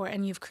and support,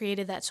 and you've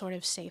created that sort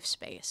of safe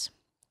space.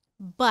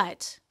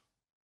 But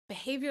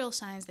behavioral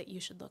signs that you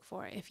should look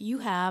for, if you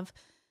have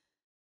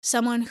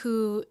someone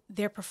who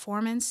their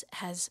performance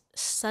has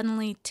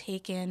suddenly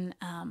taken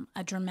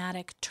a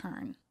dramatic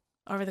turn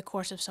over the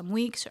course of some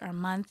weeks or a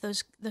month,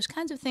 those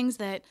kinds of things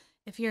that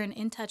if you're an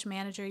in-touch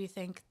manager, you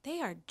think they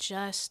are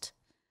just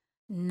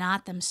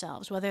not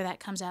themselves, whether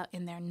that comes out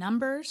in their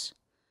numbers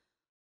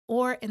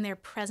or in their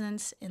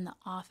presence in the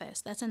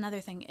office. That's another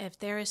thing. If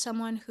there is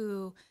someone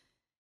who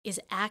is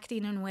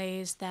acting in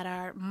ways that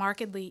are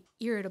markedly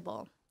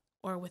irritable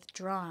or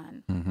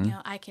withdrawn,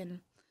 I can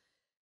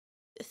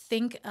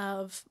think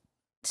of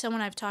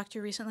someone I've talked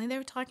to recently. They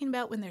were talking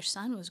about when their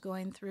son was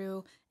going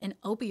through an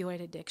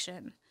opioid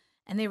addiction,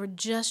 and they were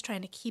just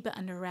trying to keep it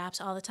under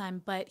wraps all the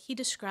time. But he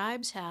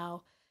describes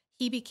how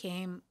he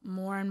became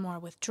more and more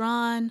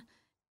withdrawn,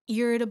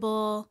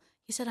 irritable.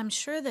 He said, I'm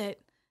sure that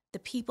the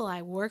people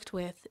I worked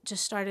with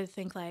just started to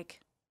think like,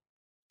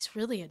 he's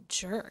really a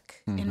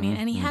jerk.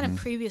 And he hadn't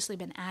previously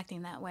been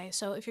acting that way.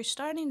 So if you're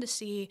starting to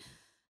see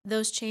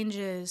those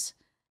changes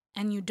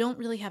and you don't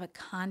really have a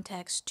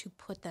context to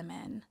put them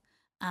in,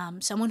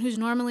 someone who's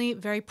normally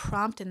very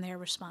prompt in their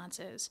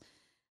responses,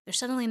 they're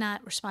suddenly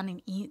not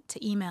responding to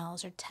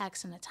emails or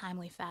texts in a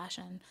timely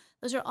fashion.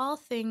 Those are all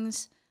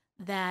things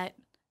that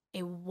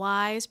a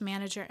wise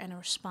manager and a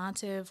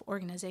responsive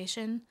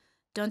organization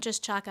don't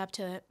just chalk up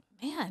to,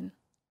 man,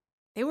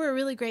 they were a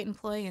really great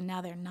employee and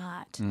now they're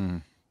not.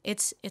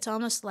 It's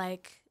almost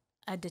like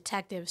a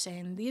detective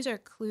saying, these are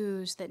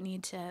clues that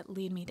need to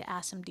lead me to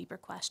ask some deeper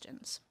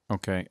questions.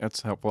 Okay,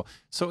 that's helpful.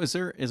 So is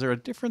there a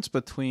difference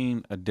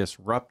between a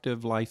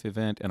disruptive life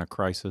event and a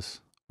crisis?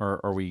 Or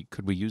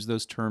could we use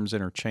those terms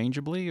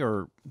interchangeably,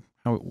 or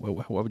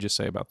what would you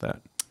say about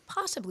that?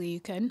 Possibly you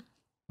could.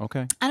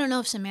 Okay. I don't know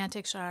if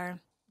semantics are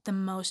the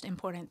most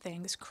important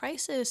things.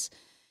 Crisis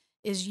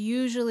is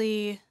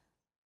usually,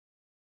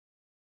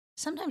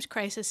 sometimes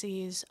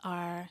crises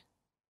are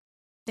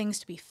things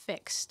to be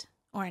fixed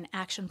or an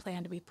action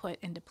plan to be put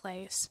into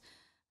place.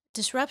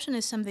 Disruption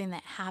is something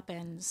that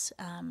happens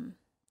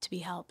to be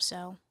helped.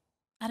 So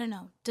I don't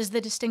know. Does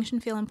the distinction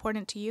feel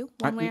important to you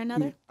one way or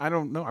another? I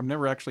don't know. I've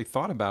never actually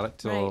thought about it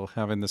till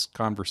having this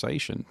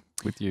conversation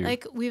with you.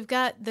 Like we've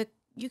got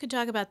you could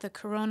talk about the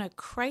corona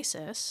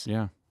crisis.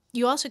 Yeah.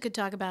 You also could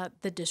talk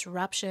about the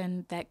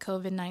disruption that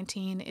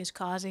COVID-19 is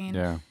causing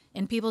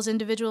in people's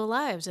individual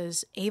lives,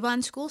 as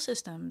Avon school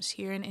systems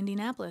here in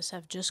Indianapolis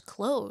have just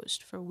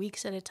closed for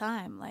weeks at a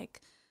time.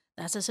 Like,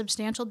 that's a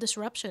substantial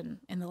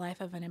disruption in the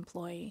life of an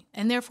employee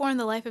and therefore in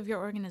the life of your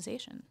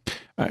organization.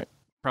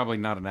 Probably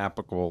not an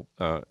applicable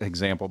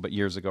example, but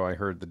years ago I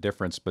heard the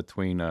difference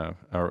between a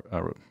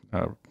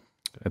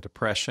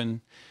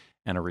depression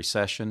and a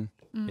recession.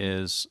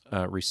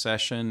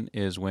 Recession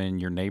is when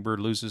your neighbor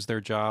loses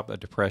their job. A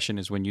depression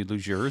is when you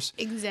lose yours.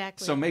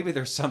 Exactly. So maybe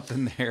there's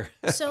something there.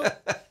 So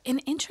an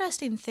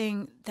interesting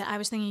thing that I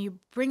was thinking, you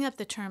bring up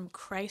the term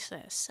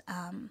crisis.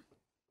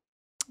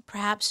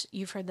 Perhaps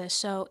you've heard this.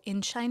 So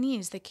in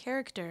Chinese, the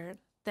character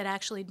that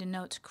actually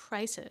denotes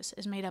crisis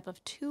is made up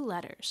of two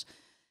letters.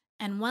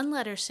 And one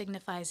letter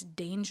signifies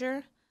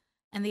danger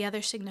and the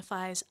other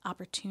signifies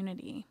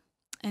opportunity.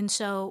 And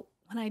so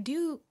when I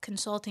do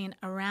consulting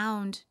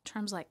around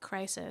terms like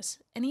crisis,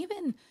 and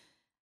even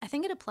I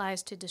think it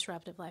applies to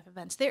disruptive life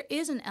events, there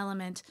is an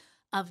element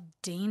of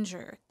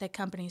danger that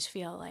companies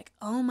feel like,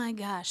 oh my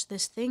gosh,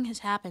 this thing has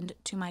happened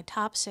to my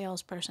top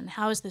salesperson.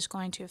 How is this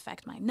going to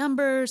affect my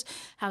numbers?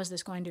 How is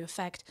this going to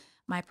affect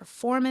my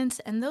performance?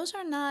 And those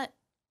are not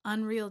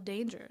unreal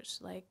dangers.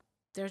 Like,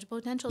 there's a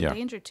potential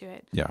danger to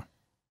it. Yeah.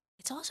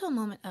 It's also a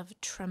moment of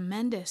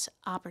tremendous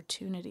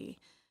opportunity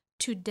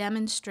to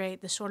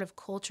demonstrate the sort of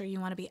culture you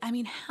want to be. I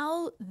mean,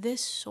 how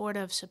this sort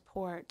of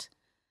support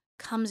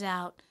comes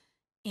out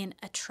in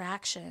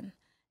attraction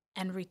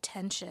and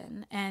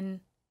retention,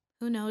 and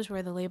who knows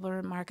where the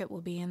labor market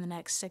will be in the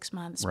next 6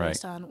 months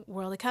based on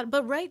world economy.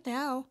 But right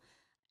now,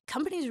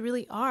 companies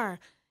really are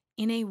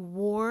in a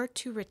war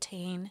to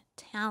retain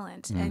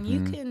talent. And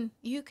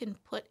you can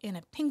put in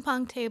a ping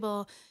pong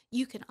table,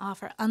 you can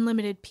offer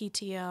unlimited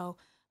PTO,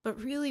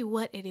 but really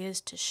what it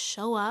is to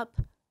show up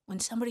when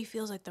somebody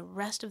feels like the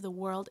rest of the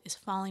world is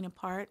falling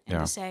apart, and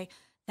to say,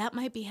 that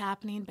might be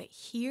happening, but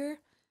here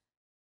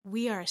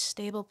we are a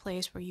stable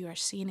place where you are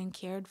seen and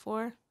cared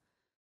for.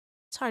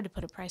 It's hard to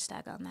put a price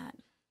tag on that.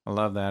 I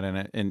love that,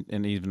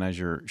 and even as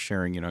you're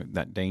sharing,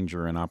 that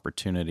danger and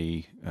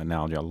opportunity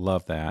analogy, I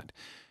love that.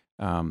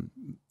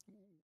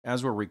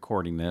 As we're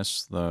recording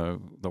this, the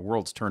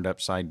world's turned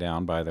upside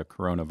down by the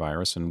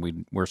coronavirus,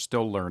 and we're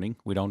still learning.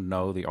 We don't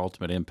know the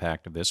ultimate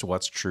impact of this,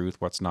 what's truth,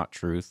 what's not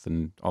truth,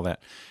 and all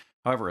that.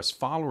 However, as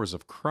followers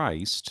of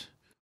Christ,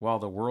 while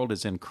the world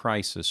is in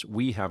crisis,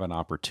 we have an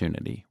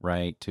opportunity,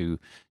 right, to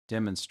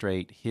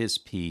demonstrate His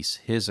peace,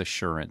 His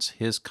assurance,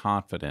 His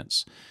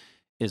confidence.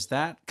 Is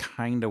that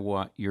kind of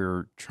what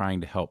you're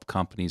trying to help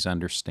companies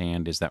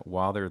understand, is that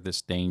while there's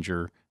this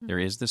danger, there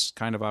is this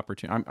kind of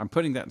opportunity? I'm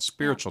putting that in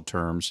spiritual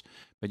terms,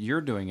 but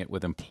you're doing it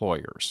with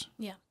employers.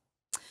 Yeah.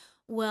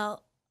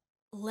 Well,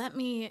 let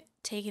me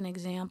take an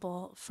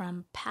example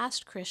from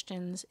past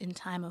Christians in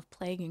time of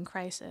plague and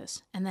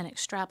crisis, and then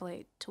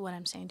extrapolate to what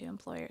I'm saying to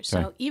employers.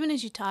 Okay. So even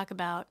as you talk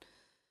about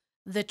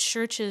the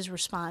church's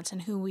response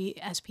and who we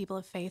as people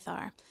of faith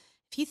are,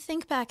 if you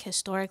think back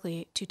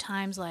historically to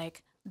times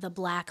like the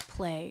Black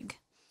Plague,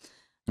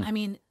 I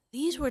mean,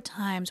 these were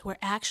times where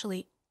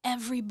actually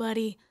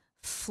everybody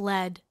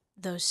fled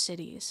those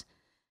cities.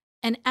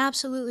 And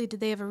absolutely, did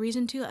they have a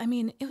reason to? I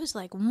mean, it was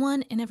like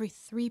 1 in every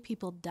 3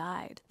 people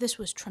died. This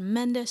was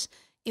tremendous.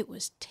 It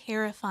was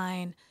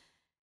terrifying.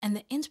 And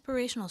the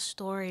inspirational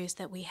stories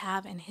that we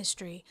have in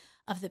history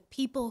of the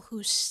people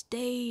who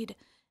stayed,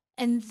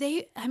 and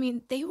they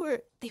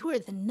were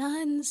the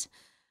nuns.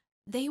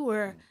 They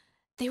were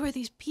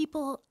these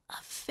people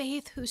of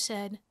faith who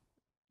said,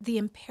 the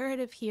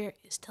imperative here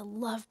is to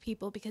love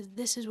people because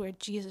this is where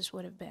Jesus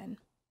would have been.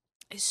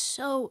 It's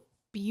so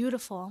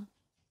beautiful.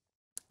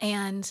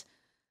 And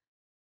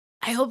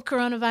I hope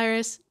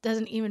coronavirus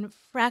doesn't even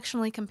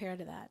fractionally compare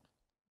to that.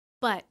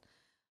 But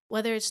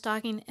whether it's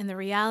talking in the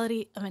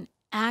reality of an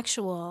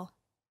actual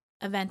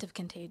event of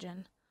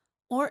contagion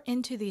or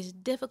into these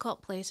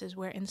difficult places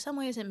where in some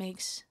ways it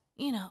makes,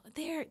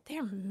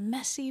 they're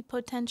messy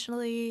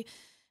potentially,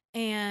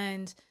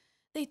 and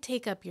they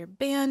take up your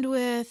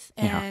bandwidth,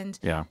 and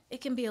it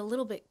can be a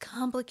little bit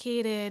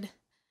complicated.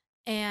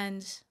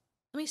 And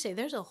let me say,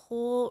 there's a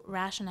whole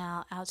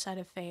rationale outside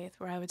of faith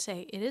where I would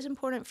say it is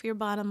important for your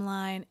bottom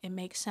line. It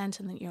makes sense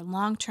in your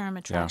long-term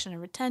attraction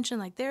and retention.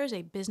 Like, there is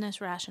a business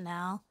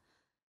rationale,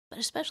 but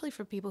especially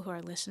for people who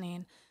are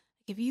listening,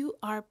 if you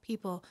are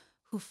people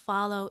who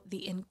follow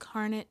the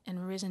incarnate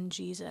and risen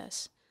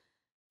Jesus,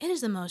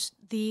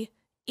 the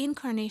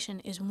incarnation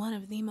is one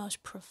of the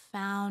most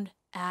profound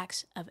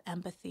acts of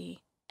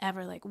empathy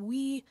ever. Like,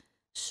 we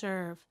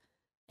serve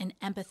an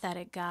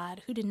empathetic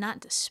God who did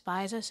not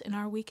despise us in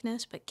our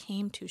weakness, but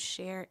came to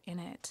share in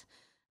it.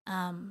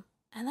 And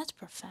that's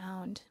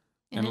profound.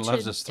 And it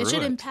loves us through it. It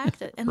should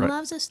impact it, and Right.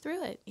 loves us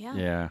through it. Yeah.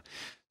 Yeah.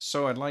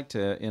 So I'd like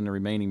to, in the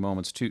remaining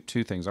moments,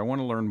 two things. I want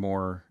to learn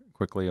more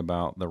quickly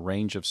about the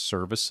range of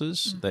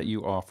services that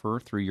you offer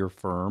through your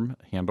firm,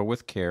 Handle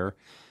with Care.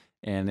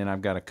 And then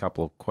I've got a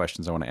couple of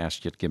questions I want to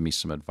ask you to give me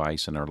some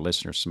advice and our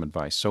listeners some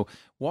advice. So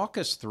walk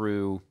us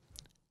through,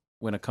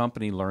 when a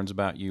company learns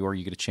about you or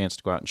you get a chance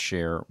to go out and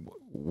share,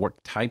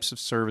 what types of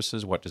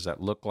services, what does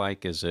that look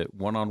like? Is it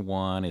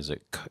one-on-one? Is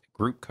it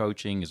group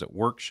coaching? Is it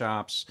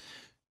workshops,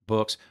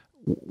 books?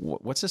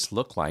 What's this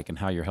look like, and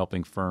how you're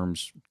helping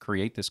firms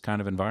create this kind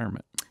of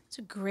environment? It's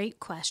a great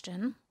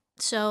question.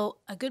 So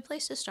a good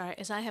place to start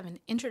is I have an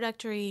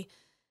introductory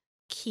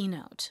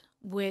keynote,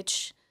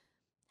 which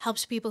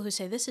helps people who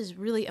say, this is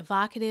really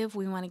evocative.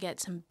 We want to get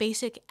some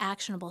basic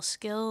actionable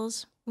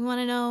skills. We want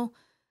to know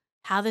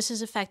how this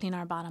is affecting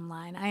our bottom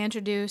line. I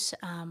introduce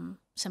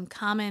some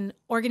common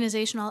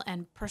organizational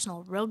and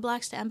personal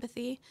roadblocks to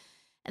empathy.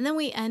 And then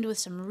we end with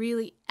some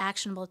really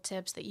actionable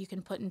tips that you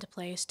can put into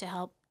place to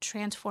help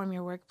transform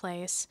your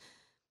workplace,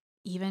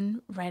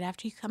 even right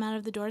after you come out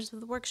of the doors of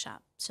the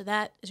workshop. So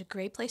that is a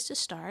great place to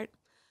start.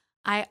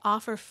 I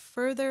offer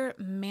further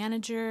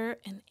manager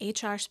and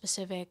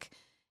HR-specific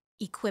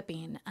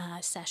equipping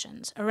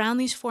sessions around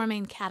these 4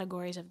 main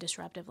categories of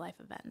disruptive life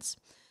events.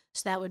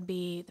 So that would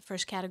be, the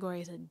first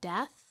category is a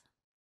death.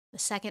 The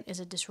second is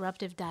a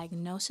disruptive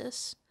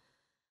diagnosis.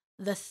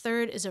 The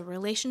third is a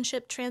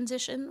relationship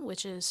transition,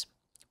 which is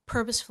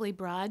purposefully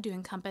broad to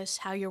encompass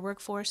how your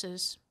workforce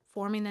is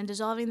forming and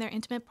dissolving their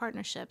intimate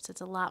partnerships.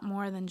 It's a lot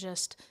more than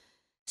just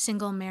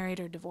single, married,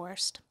 or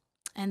divorced.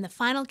 And the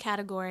final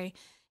category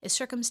is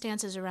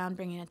circumstances around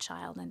bringing a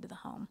child into the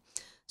home.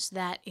 So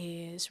that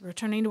is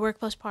returning to work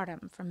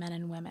postpartum for men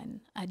and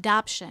women,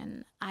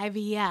 adoption,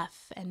 IVF,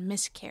 and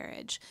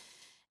miscarriage.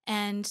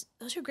 And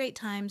those are great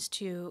times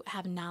to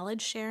have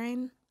knowledge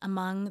sharing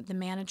among the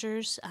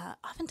managers.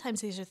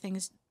 Oftentimes these are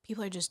things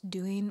people are just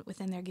doing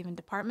within their given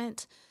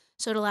department.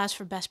 So it allows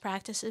for best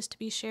practices to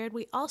be shared.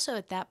 We also,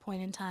 at that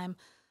point in time,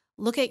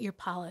 look at your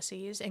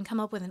policies and come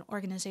up with an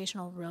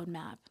organizational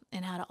roadmap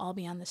and how to all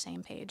be on the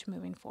same page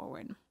moving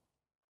forward.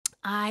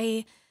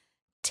 I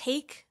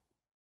take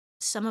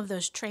some of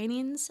those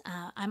trainings.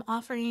 I'm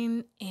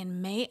offering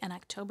in May and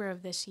October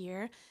of this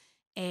year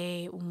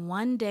a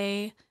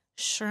 1-day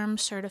SHRM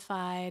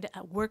certified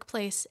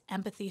workplace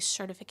empathy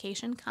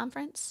certification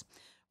conference.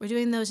 We're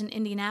doing those in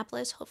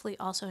Indianapolis, hopefully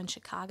also in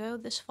Chicago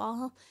this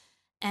fall.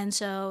 And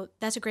so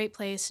that's a great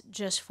place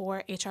just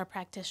for HR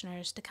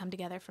practitioners to come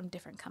together from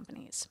different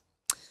companies.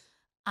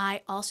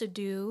 I also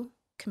do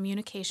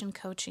communication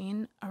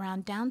coaching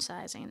around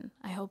downsizing.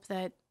 I hope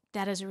that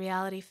that is a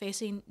reality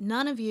facing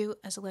none of you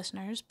as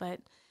listeners,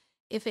 but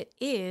if it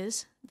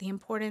is, the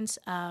importance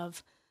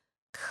of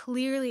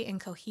clearly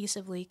and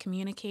cohesively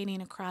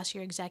communicating across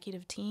your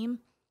executive team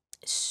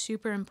is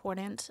super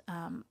important.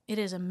 It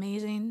is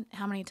amazing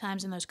how many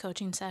times in those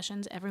coaching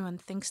sessions everyone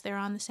thinks they're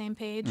on the same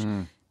page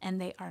and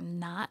they are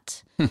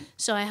not.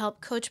 So I help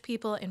coach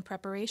people in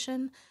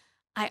preparation.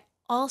 I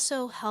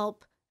also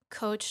help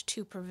coach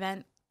to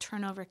prevent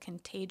turnover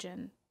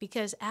contagion,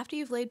 because after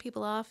you've laid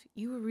people off,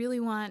 you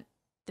really want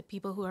the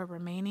people who are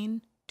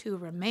remaining to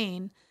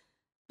remain,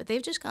 but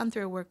they've just gone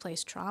through a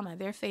workplace trauma.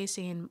 They're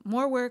facing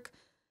more work,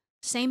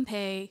 same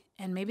pay,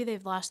 and maybe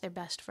they've lost their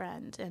best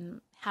friend.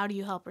 And how do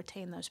you help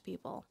retain those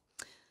people?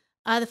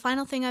 The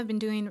final thing I've been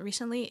doing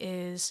recently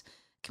is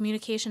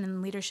communication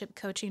and leadership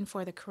coaching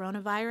for the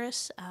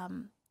coronavirus.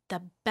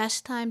 The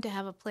best time to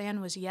have a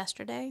plan was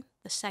yesterday.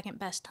 The second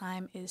best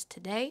time is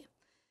today.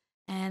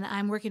 And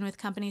I'm working with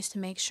companies to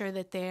make sure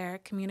that their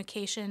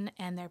communication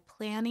and their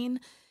planning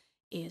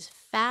is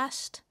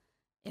fast,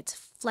 it's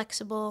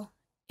flexible,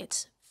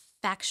 it's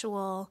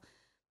factual,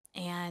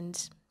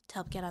 and to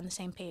help get on the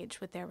same page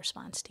with their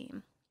response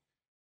team.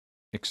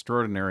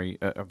 Extraordinary,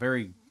 a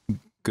very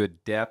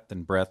good depth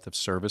and breadth of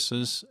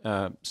services.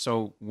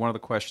 So one of the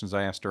questions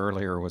I asked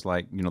earlier was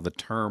like, the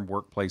term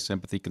workplace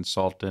empathy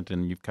consultant,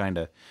 and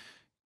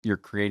you're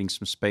creating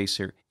some space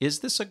here. Is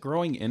this a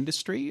growing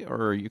industry,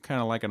 or are you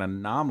kind of like an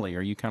anomaly?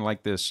 Are you kind of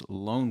like this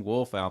lone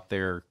wolf out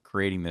there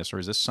creating this, or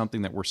is this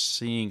something that we're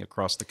seeing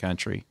across the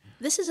country?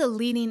 This is a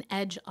leading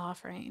edge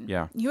offering.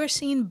 Yeah. You are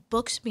seeing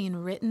books being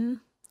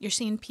written. You're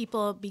seeing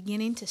people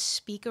beginning to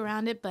speak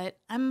around it, but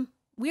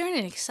we are in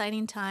an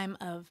exciting time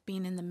of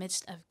being in the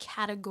midst of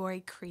category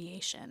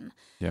creation.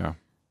 Yeah.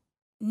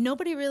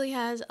 Nobody really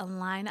has a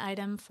line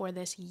item for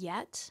this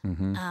yet.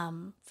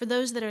 For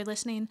those that are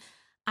listening,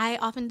 I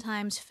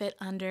oftentimes fit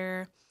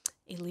under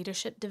a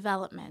leadership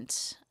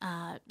development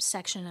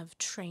section of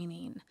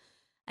training.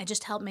 I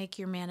just help make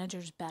your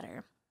managers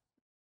better.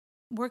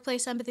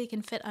 Workplace empathy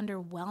can fit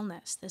under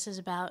wellness. This is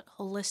about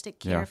holistic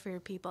care for your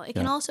people. It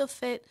can also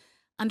fit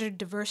under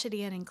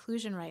diversity and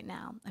inclusion right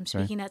now. I'm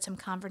speaking at some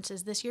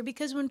conferences this year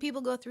because when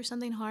people go through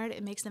something hard,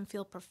 it makes them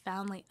feel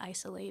profoundly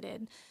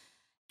isolated.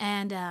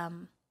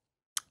 And,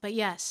 but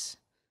yes,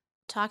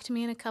 talk to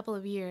me in a couple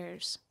of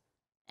years,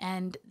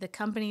 and the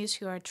companies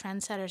who are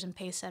trendsetters and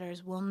pace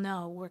setters will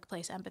know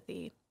workplace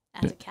empathy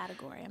as a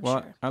category, I'm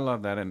sure. I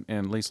love that. And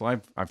Liesel,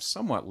 I've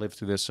somewhat lived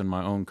through this in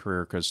my own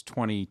career, because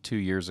 22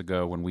 years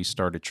ago when we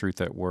started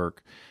Truth at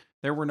Work,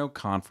 there were no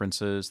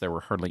conferences. There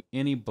were hardly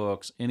any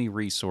books, any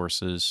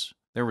resources.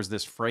 There was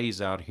this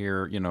phrase out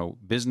here,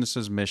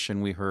 business's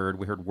mission we heard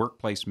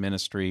workplace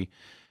ministry,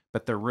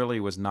 but there really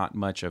was not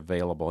much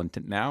available. And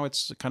now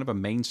it's kind of a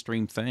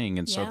mainstream thing.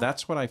 And so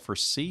that's what I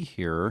foresee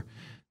here,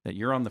 that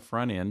you're on the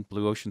front end,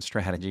 Blue Ocean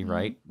Strategy,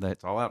 right?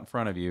 That's all out in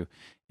front of you,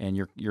 and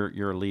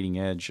you're a leading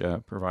edge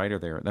provider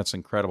there. That's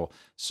incredible.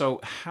 So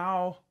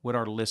how would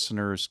our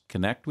listeners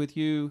connect with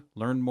you,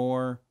 learn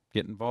more,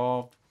 get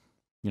involved,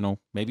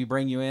 maybe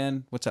bring you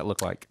in? What's that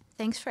look like?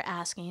 Thanks for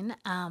asking.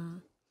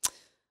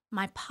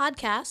 My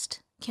podcast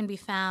can be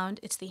found,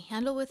 it's the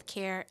Handle with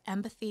Care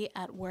Empathy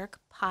at Work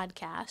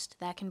podcast.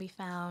 That can be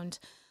found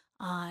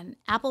on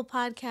Apple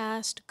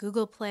Podcast,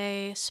 Google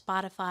Play,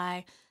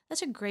 Spotify.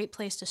 That's a great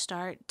place to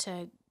start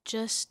to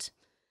just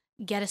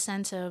get a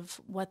sense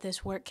of what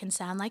this work can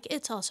sound like.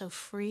 It's also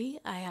free.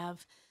 I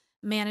have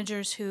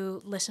managers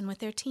who listen with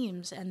their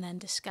teams and then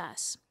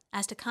discuss.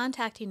 As to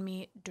contacting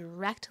me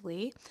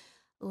directly,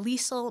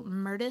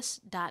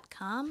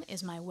 lieselmertes.com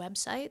is my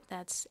website.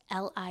 That's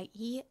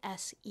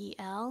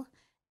LIESELMERT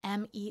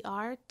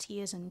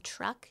as in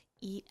truck,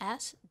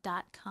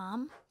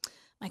 ES.com.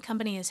 My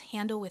company is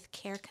Handle with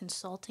Care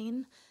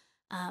Consulting.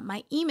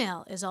 My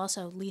email is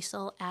also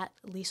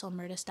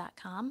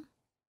liesel@lieselmertes.com,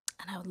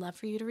 and I would love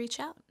for you to reach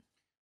out.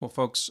 Well,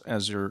 folks,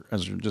 as you're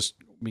just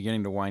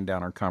beginning to wind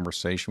down our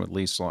conversation with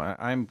Liesel,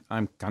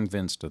 I'm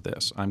convinced of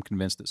this. I'm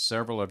convinced that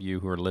several of you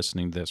who are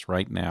listening to this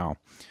right now,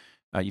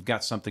 you've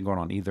got something going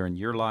on. Either in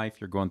your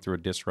life, you're going through a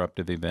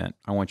disruptive event.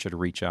 I want you to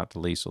reach out to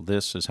Liesel.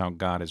 This is how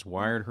God has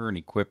wired her and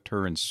equipped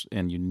her and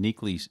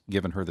uniquely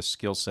given her the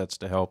skill sets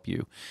to help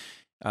you.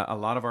 A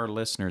lot of our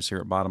listeners here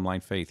at Bottom Line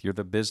Faith, you're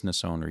the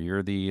business owner,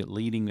 you're the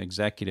leading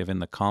executive in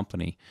the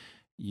company.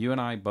 You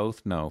and I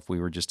both know, if we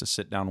were just to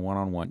sit down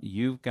one-on-one,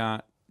 you've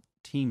got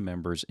team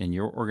members in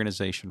your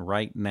organization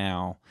right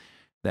now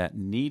that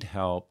need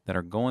help, that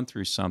are going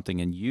through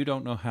something, and you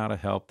don't know how to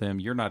help them.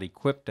 You're not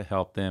equipped to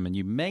help them, and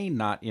you may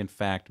not, in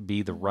fact,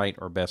 be the right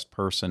or best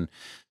person.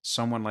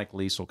 Someone like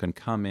Liesel can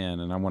come in,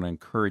 and I want to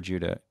encourage you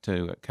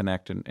to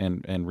connect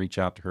and reach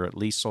out to her at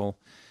Liesel.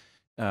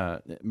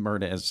 Mertes,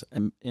 Mertes. I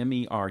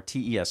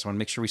want to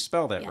make sure we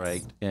spell that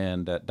right,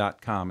 and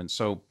 .com. And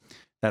so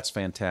that's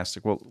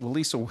fantastic. Well,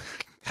 Liesel,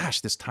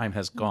 gosh, this time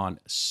has gone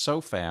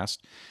so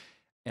fast,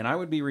 and I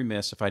would be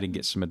remiss if I didn't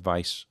get some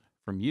advice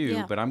from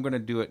you, but I'm going to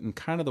do it in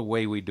kind of the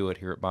way we do it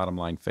here at Bottom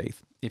Line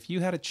Faith. If you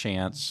had a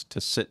chance to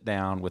sit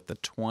down with the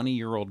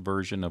 20-year-old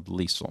version of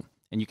Liesel,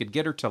 and you could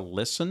get her to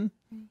listen,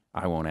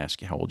 I won't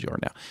ask you how old you are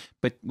now,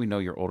 but we know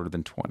you're older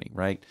than 20,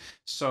 right?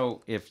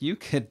 So if you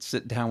could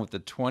sit down with the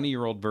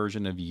 20-year-old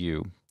version of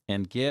you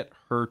and get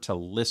her to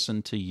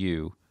listen to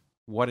you,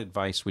 what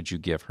advice would you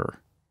give her?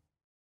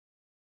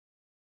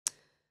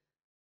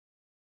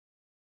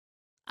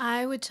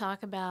 I would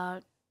talk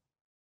about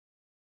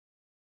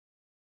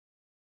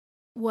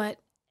what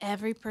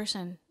every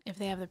person, if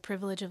they have the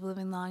privilege of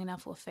living long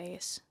enough, will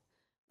face,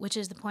 which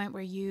is the point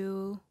where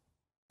you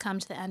come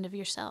to the end of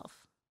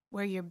yourself,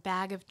 where your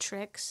bag of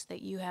tricks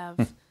that you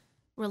have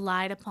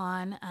relied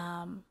upon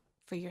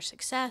for your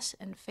success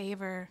and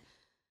favor,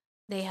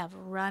 they have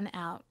run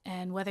out.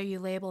 And whether you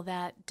label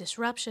that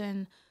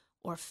disruption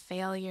or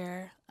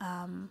failure,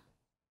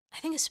 I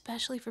think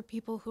especially for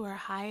people who are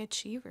high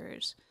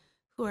achievers,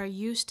 who are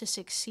used to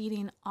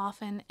succeeding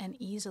often and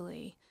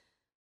easily,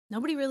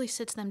 nobody really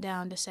sits them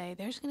down to say,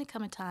 there's going to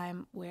come a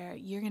time where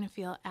you're going to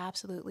feel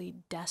absolutely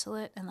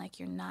desolate and like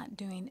you're not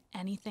doing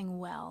anything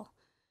well.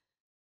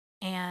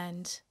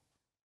 And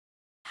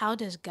how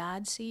does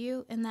God see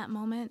you in that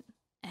moment?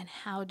 And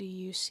how do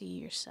you see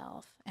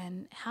yourself?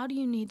 And how do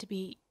you need to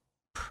be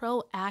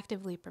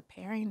proactively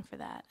preparing for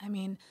that? I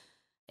mean,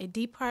 a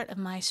deep part of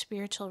my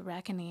spiritual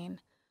reckoning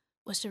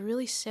was to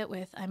really sit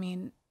with,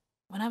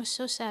 when I was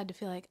so sad to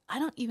feel like I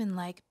don't even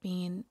like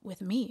being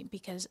with me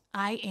because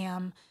I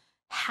am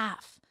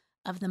half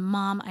of the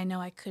mom I know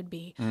I could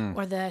be,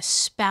 or the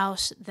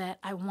spouse that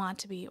I want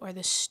to be, or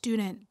the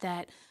student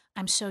that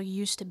I'm so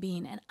used to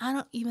being. And I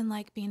don't even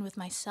like being with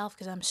myself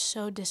because I'm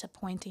so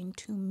disappointing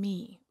to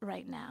me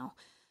right now.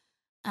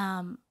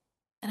 And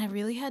I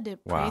really had to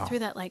pray through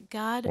that, like,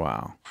 God,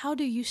 how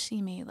do you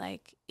see me?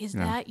 Like, is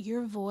that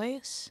your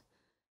voice?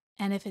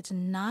 And if it's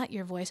not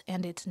your voice,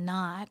 and it's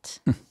not,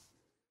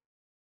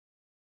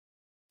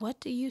 what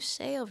do you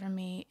say over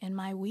me in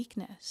my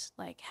weakness?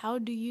 Like, how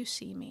do you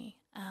see me?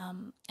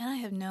 And I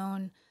have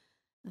known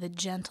the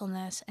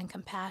gentleness and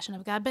compassion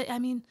of God. But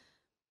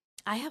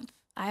I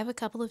have a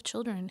couple of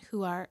children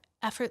who are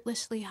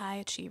effortlessly high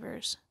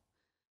achievers.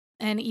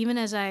 And even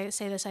as I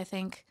say this, I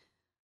think,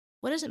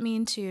 what does it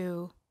mean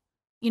to,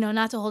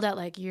 not to hold out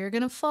like, you're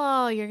going to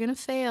fall, you're going to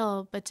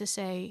fail, but to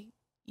say,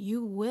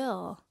 you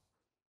will.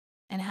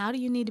 And how do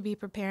you need to be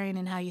preparing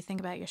in how you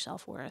think about your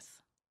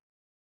self-worth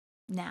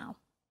now?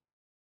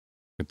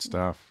 Good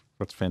stuff.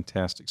 That's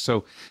fantastic.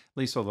 So,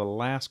 Liesel, the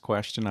last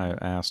question I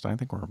asked, I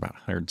think we're about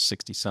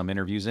 160 some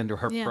interviews into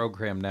our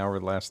program now over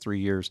the last 3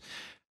 years.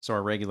 So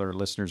our regular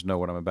listeners know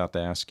what I'm about to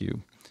ask you,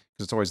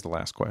 because it's always the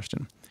last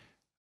question.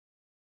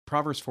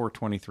 Proverbs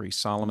 4:23,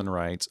 Solomon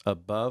writes,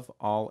 above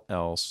all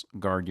else,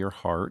 guard your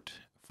heart,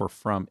 for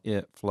from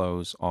it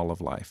flows all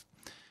of life.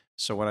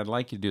 So what I'd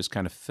like you to do is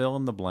kind of fill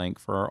in the blank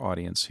for our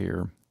audience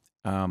here.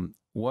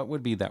 What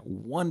would be that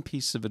one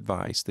piece of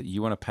advice that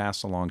you want to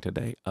pass along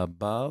today?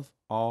 Above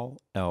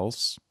all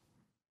else,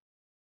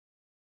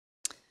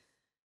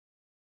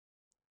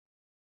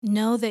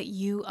 know that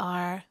you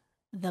are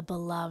the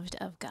beloved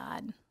of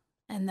God,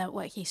 and that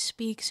what he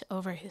speaks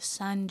over his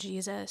son,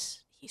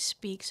 Jesus, he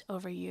speaks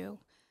over you,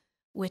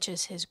 which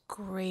is his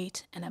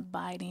great and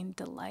abiding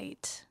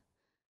delight.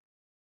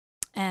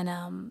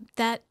 And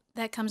that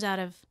comes out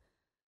of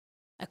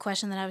a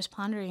question that I was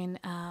pondering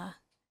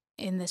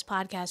in this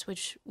podcast,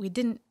 which we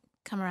didn't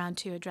come around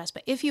to address.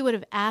 But if you would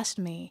have asked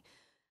me,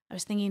 I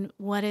was thinking,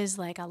 what is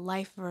like a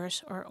life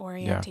verse or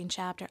orienting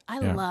chapter? I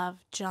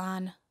love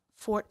John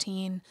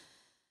 14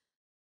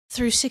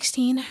 through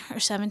 16 or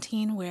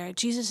 17, where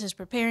Jesus is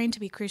preparing to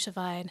be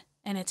crucified,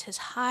 and it's his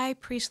high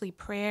priestly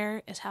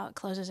prayer is how it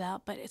closes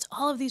out. But it's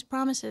all of these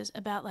promises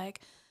about, like,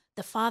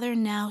 the Father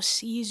now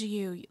sees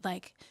you,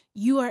 like,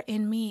 you are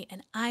in me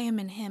and I am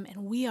in him,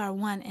 and we are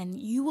one, and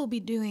you will be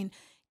doing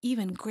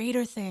even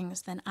greater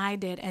things than I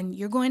did, and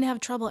you're going to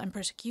have trouble and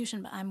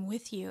persecution, but I'm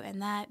with you.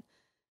 And that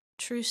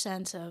true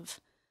sense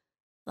of,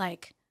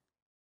 like,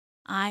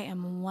 I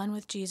am one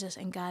with Jesus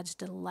and God's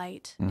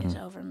delight is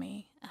over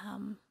me,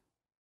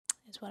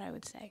 is what I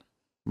would say.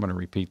 I'm going to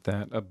repeat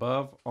that.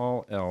 Above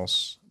all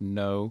else,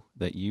 know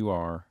that you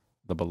are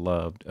the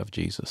beloved of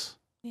Jesus.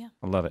 Yeah.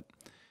 I love it.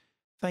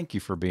 Thank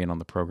you for being on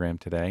the program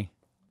today.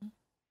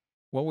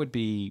 What would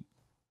be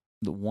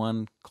the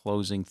one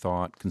closing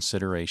thought,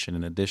 consideration,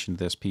 in addition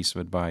to this piece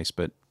of advice,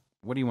 but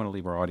what do you want to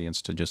leave our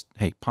audience to just,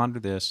 hey, ponder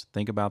this,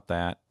 think about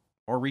that,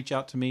 or reach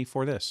out to me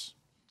for this?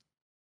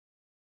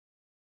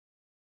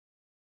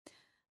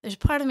 There's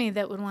part of me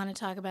that would want to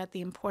talk about the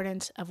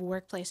importance of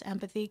workplace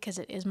empathy because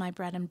it is my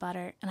bread and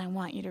butter, and I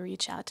want you to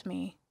reach out to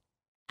me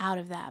out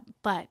of that.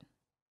 But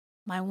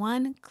my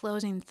one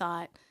closing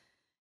thought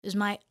is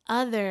my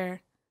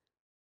other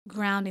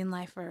grounding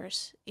life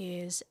verse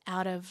is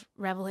out of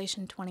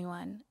Revelation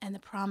 21 and the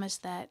promise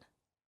that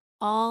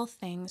all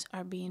things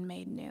are being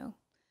made new.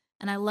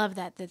 And I love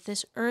that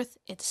this earth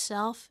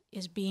itself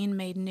is being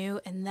made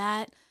new, and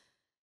that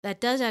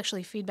does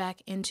actually feed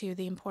back into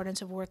the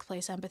importance of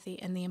workplace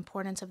empathy and the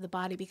importance of the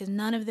body, because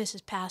none of this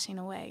is passing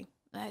away.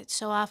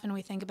 So often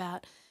we think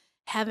about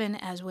heaven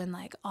as when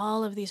like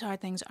all of these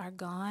hard things are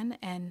gone,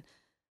 and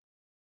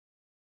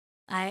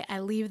I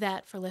leave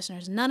that for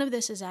listeners. None of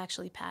this is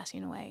actually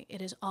passing away.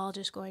 It is all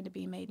just going to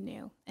be made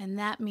new. And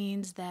that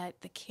means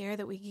that the care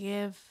that we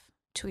give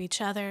to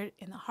each other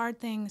in the hard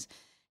things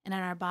and in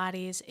our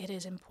bodies, it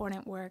is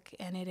important work,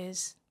 and it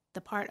is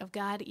the part of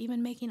God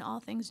even making all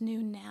things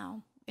new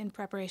now, in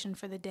preparation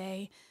for the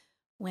day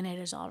when it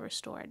is all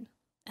restored.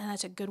 And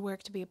that's a good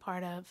work to be a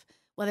part of,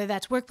 whether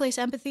that's workplace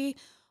empathy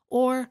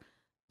or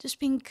just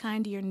being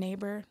kind to your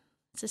neighbor.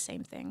 It's the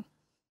same thing.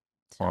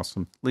 So.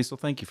 Awesome. Liesel,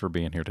 thank you for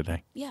being here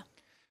today. Yeah.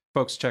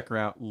 Folks, check her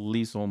out,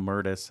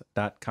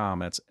 lieselmertes.com.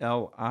 That's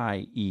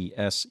Liesel,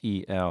 as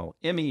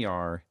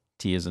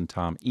in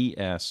Tom,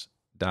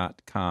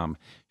 ES.com.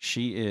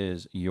 She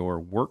is your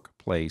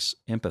workplace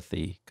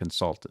empathy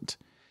consultant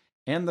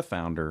and the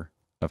founder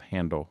of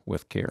Handle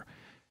with Care.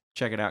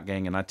 Check it out,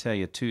 gang. And I tell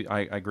you,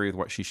 I agree with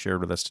what she shared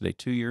with us today.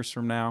 2 years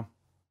from now,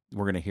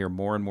 we're going to hear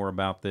more and more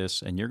about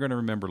this, and you're going to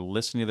remember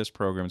listening to this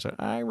program and say,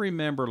 I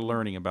remember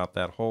learning about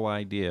that whole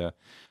idea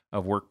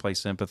of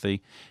workplace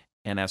empathy.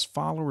 And as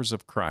followers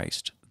of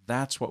Christ,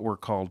 that's what we're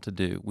called to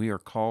do. We are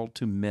called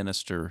to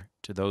minister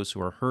to those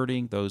who are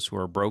hurting, those who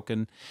are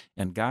broken,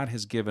 and God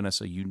has given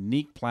us a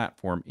unique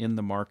platform in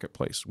the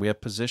marketplace. We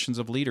have positions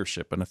of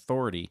leadership and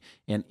authority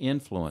and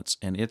influence,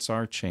 and it's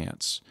our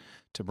chance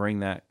to bring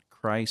that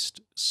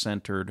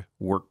Christ-centered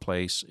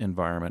workplace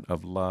environment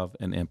of love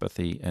and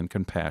empathy and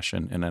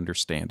compassion and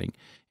understanding.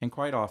 And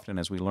quite often,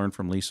 as we learn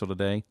from Liesel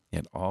today,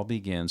 it all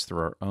begins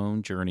through our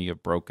own journey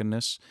of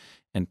brokenness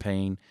and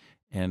pain.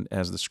 And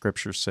as the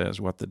scripture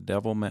says, what the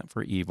devil meant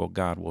for evil,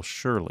 God will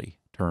surely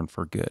turn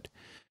for good.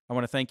 I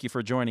want to thank you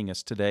for joining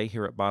us today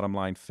here at Bottom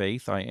Line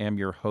Faith. I am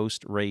your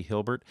host, Ray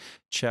Hilbert.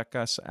 Check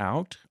us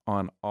out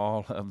on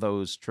all of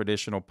those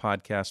traditional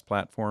podcast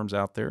platforms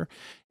out there.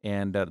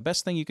 And the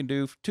best thing you can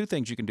do, 2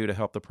 things you can do to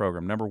help the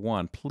program. Number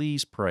 1,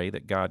 please pray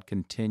that God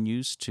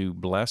continues to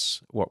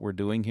bless what we're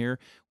doing here.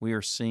 We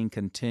are seeing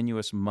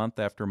continuous month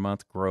after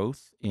month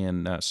growth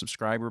in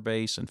subscriber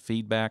base and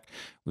feedback.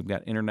 We've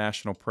got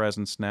international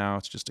presence now.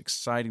 It's just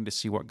exciting to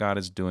see what God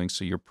is doing.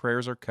 So your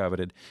prayers are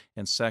coveted.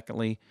 And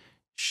secondly,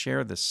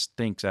 share the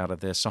stinks out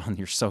of this on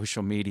your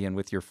social media and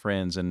with your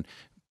friends. And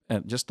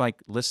just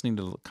like listening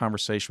to the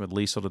conversation with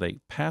Liesel today,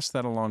 pass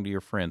that along to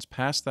your friends.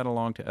 Pass that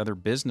along to other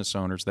business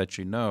owners that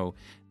you know.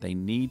 They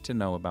need to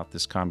know about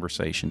this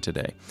conversation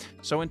today.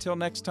 So until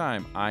next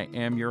time, I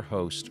am your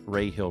host,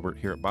 Ray Hilbert,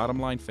 here at Bottom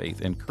Line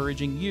Faith,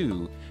 encouraging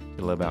you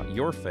to live out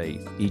your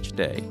faith each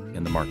day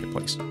in the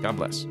marketplace. God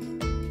bless.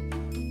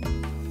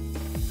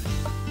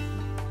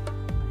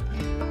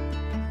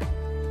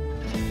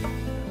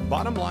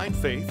 Bottom Line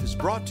Faith is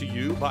brought to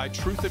you by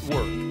Truth at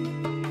Work.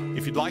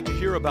 If you'd like to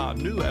hear about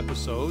new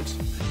episodes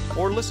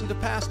or listen to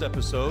past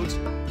episodes,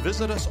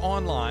 visit us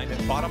online at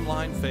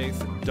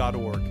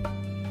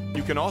bottomlinefaith.org.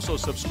 You can also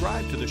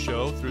subscribe to the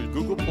show through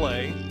Google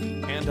Play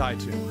and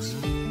iTunes.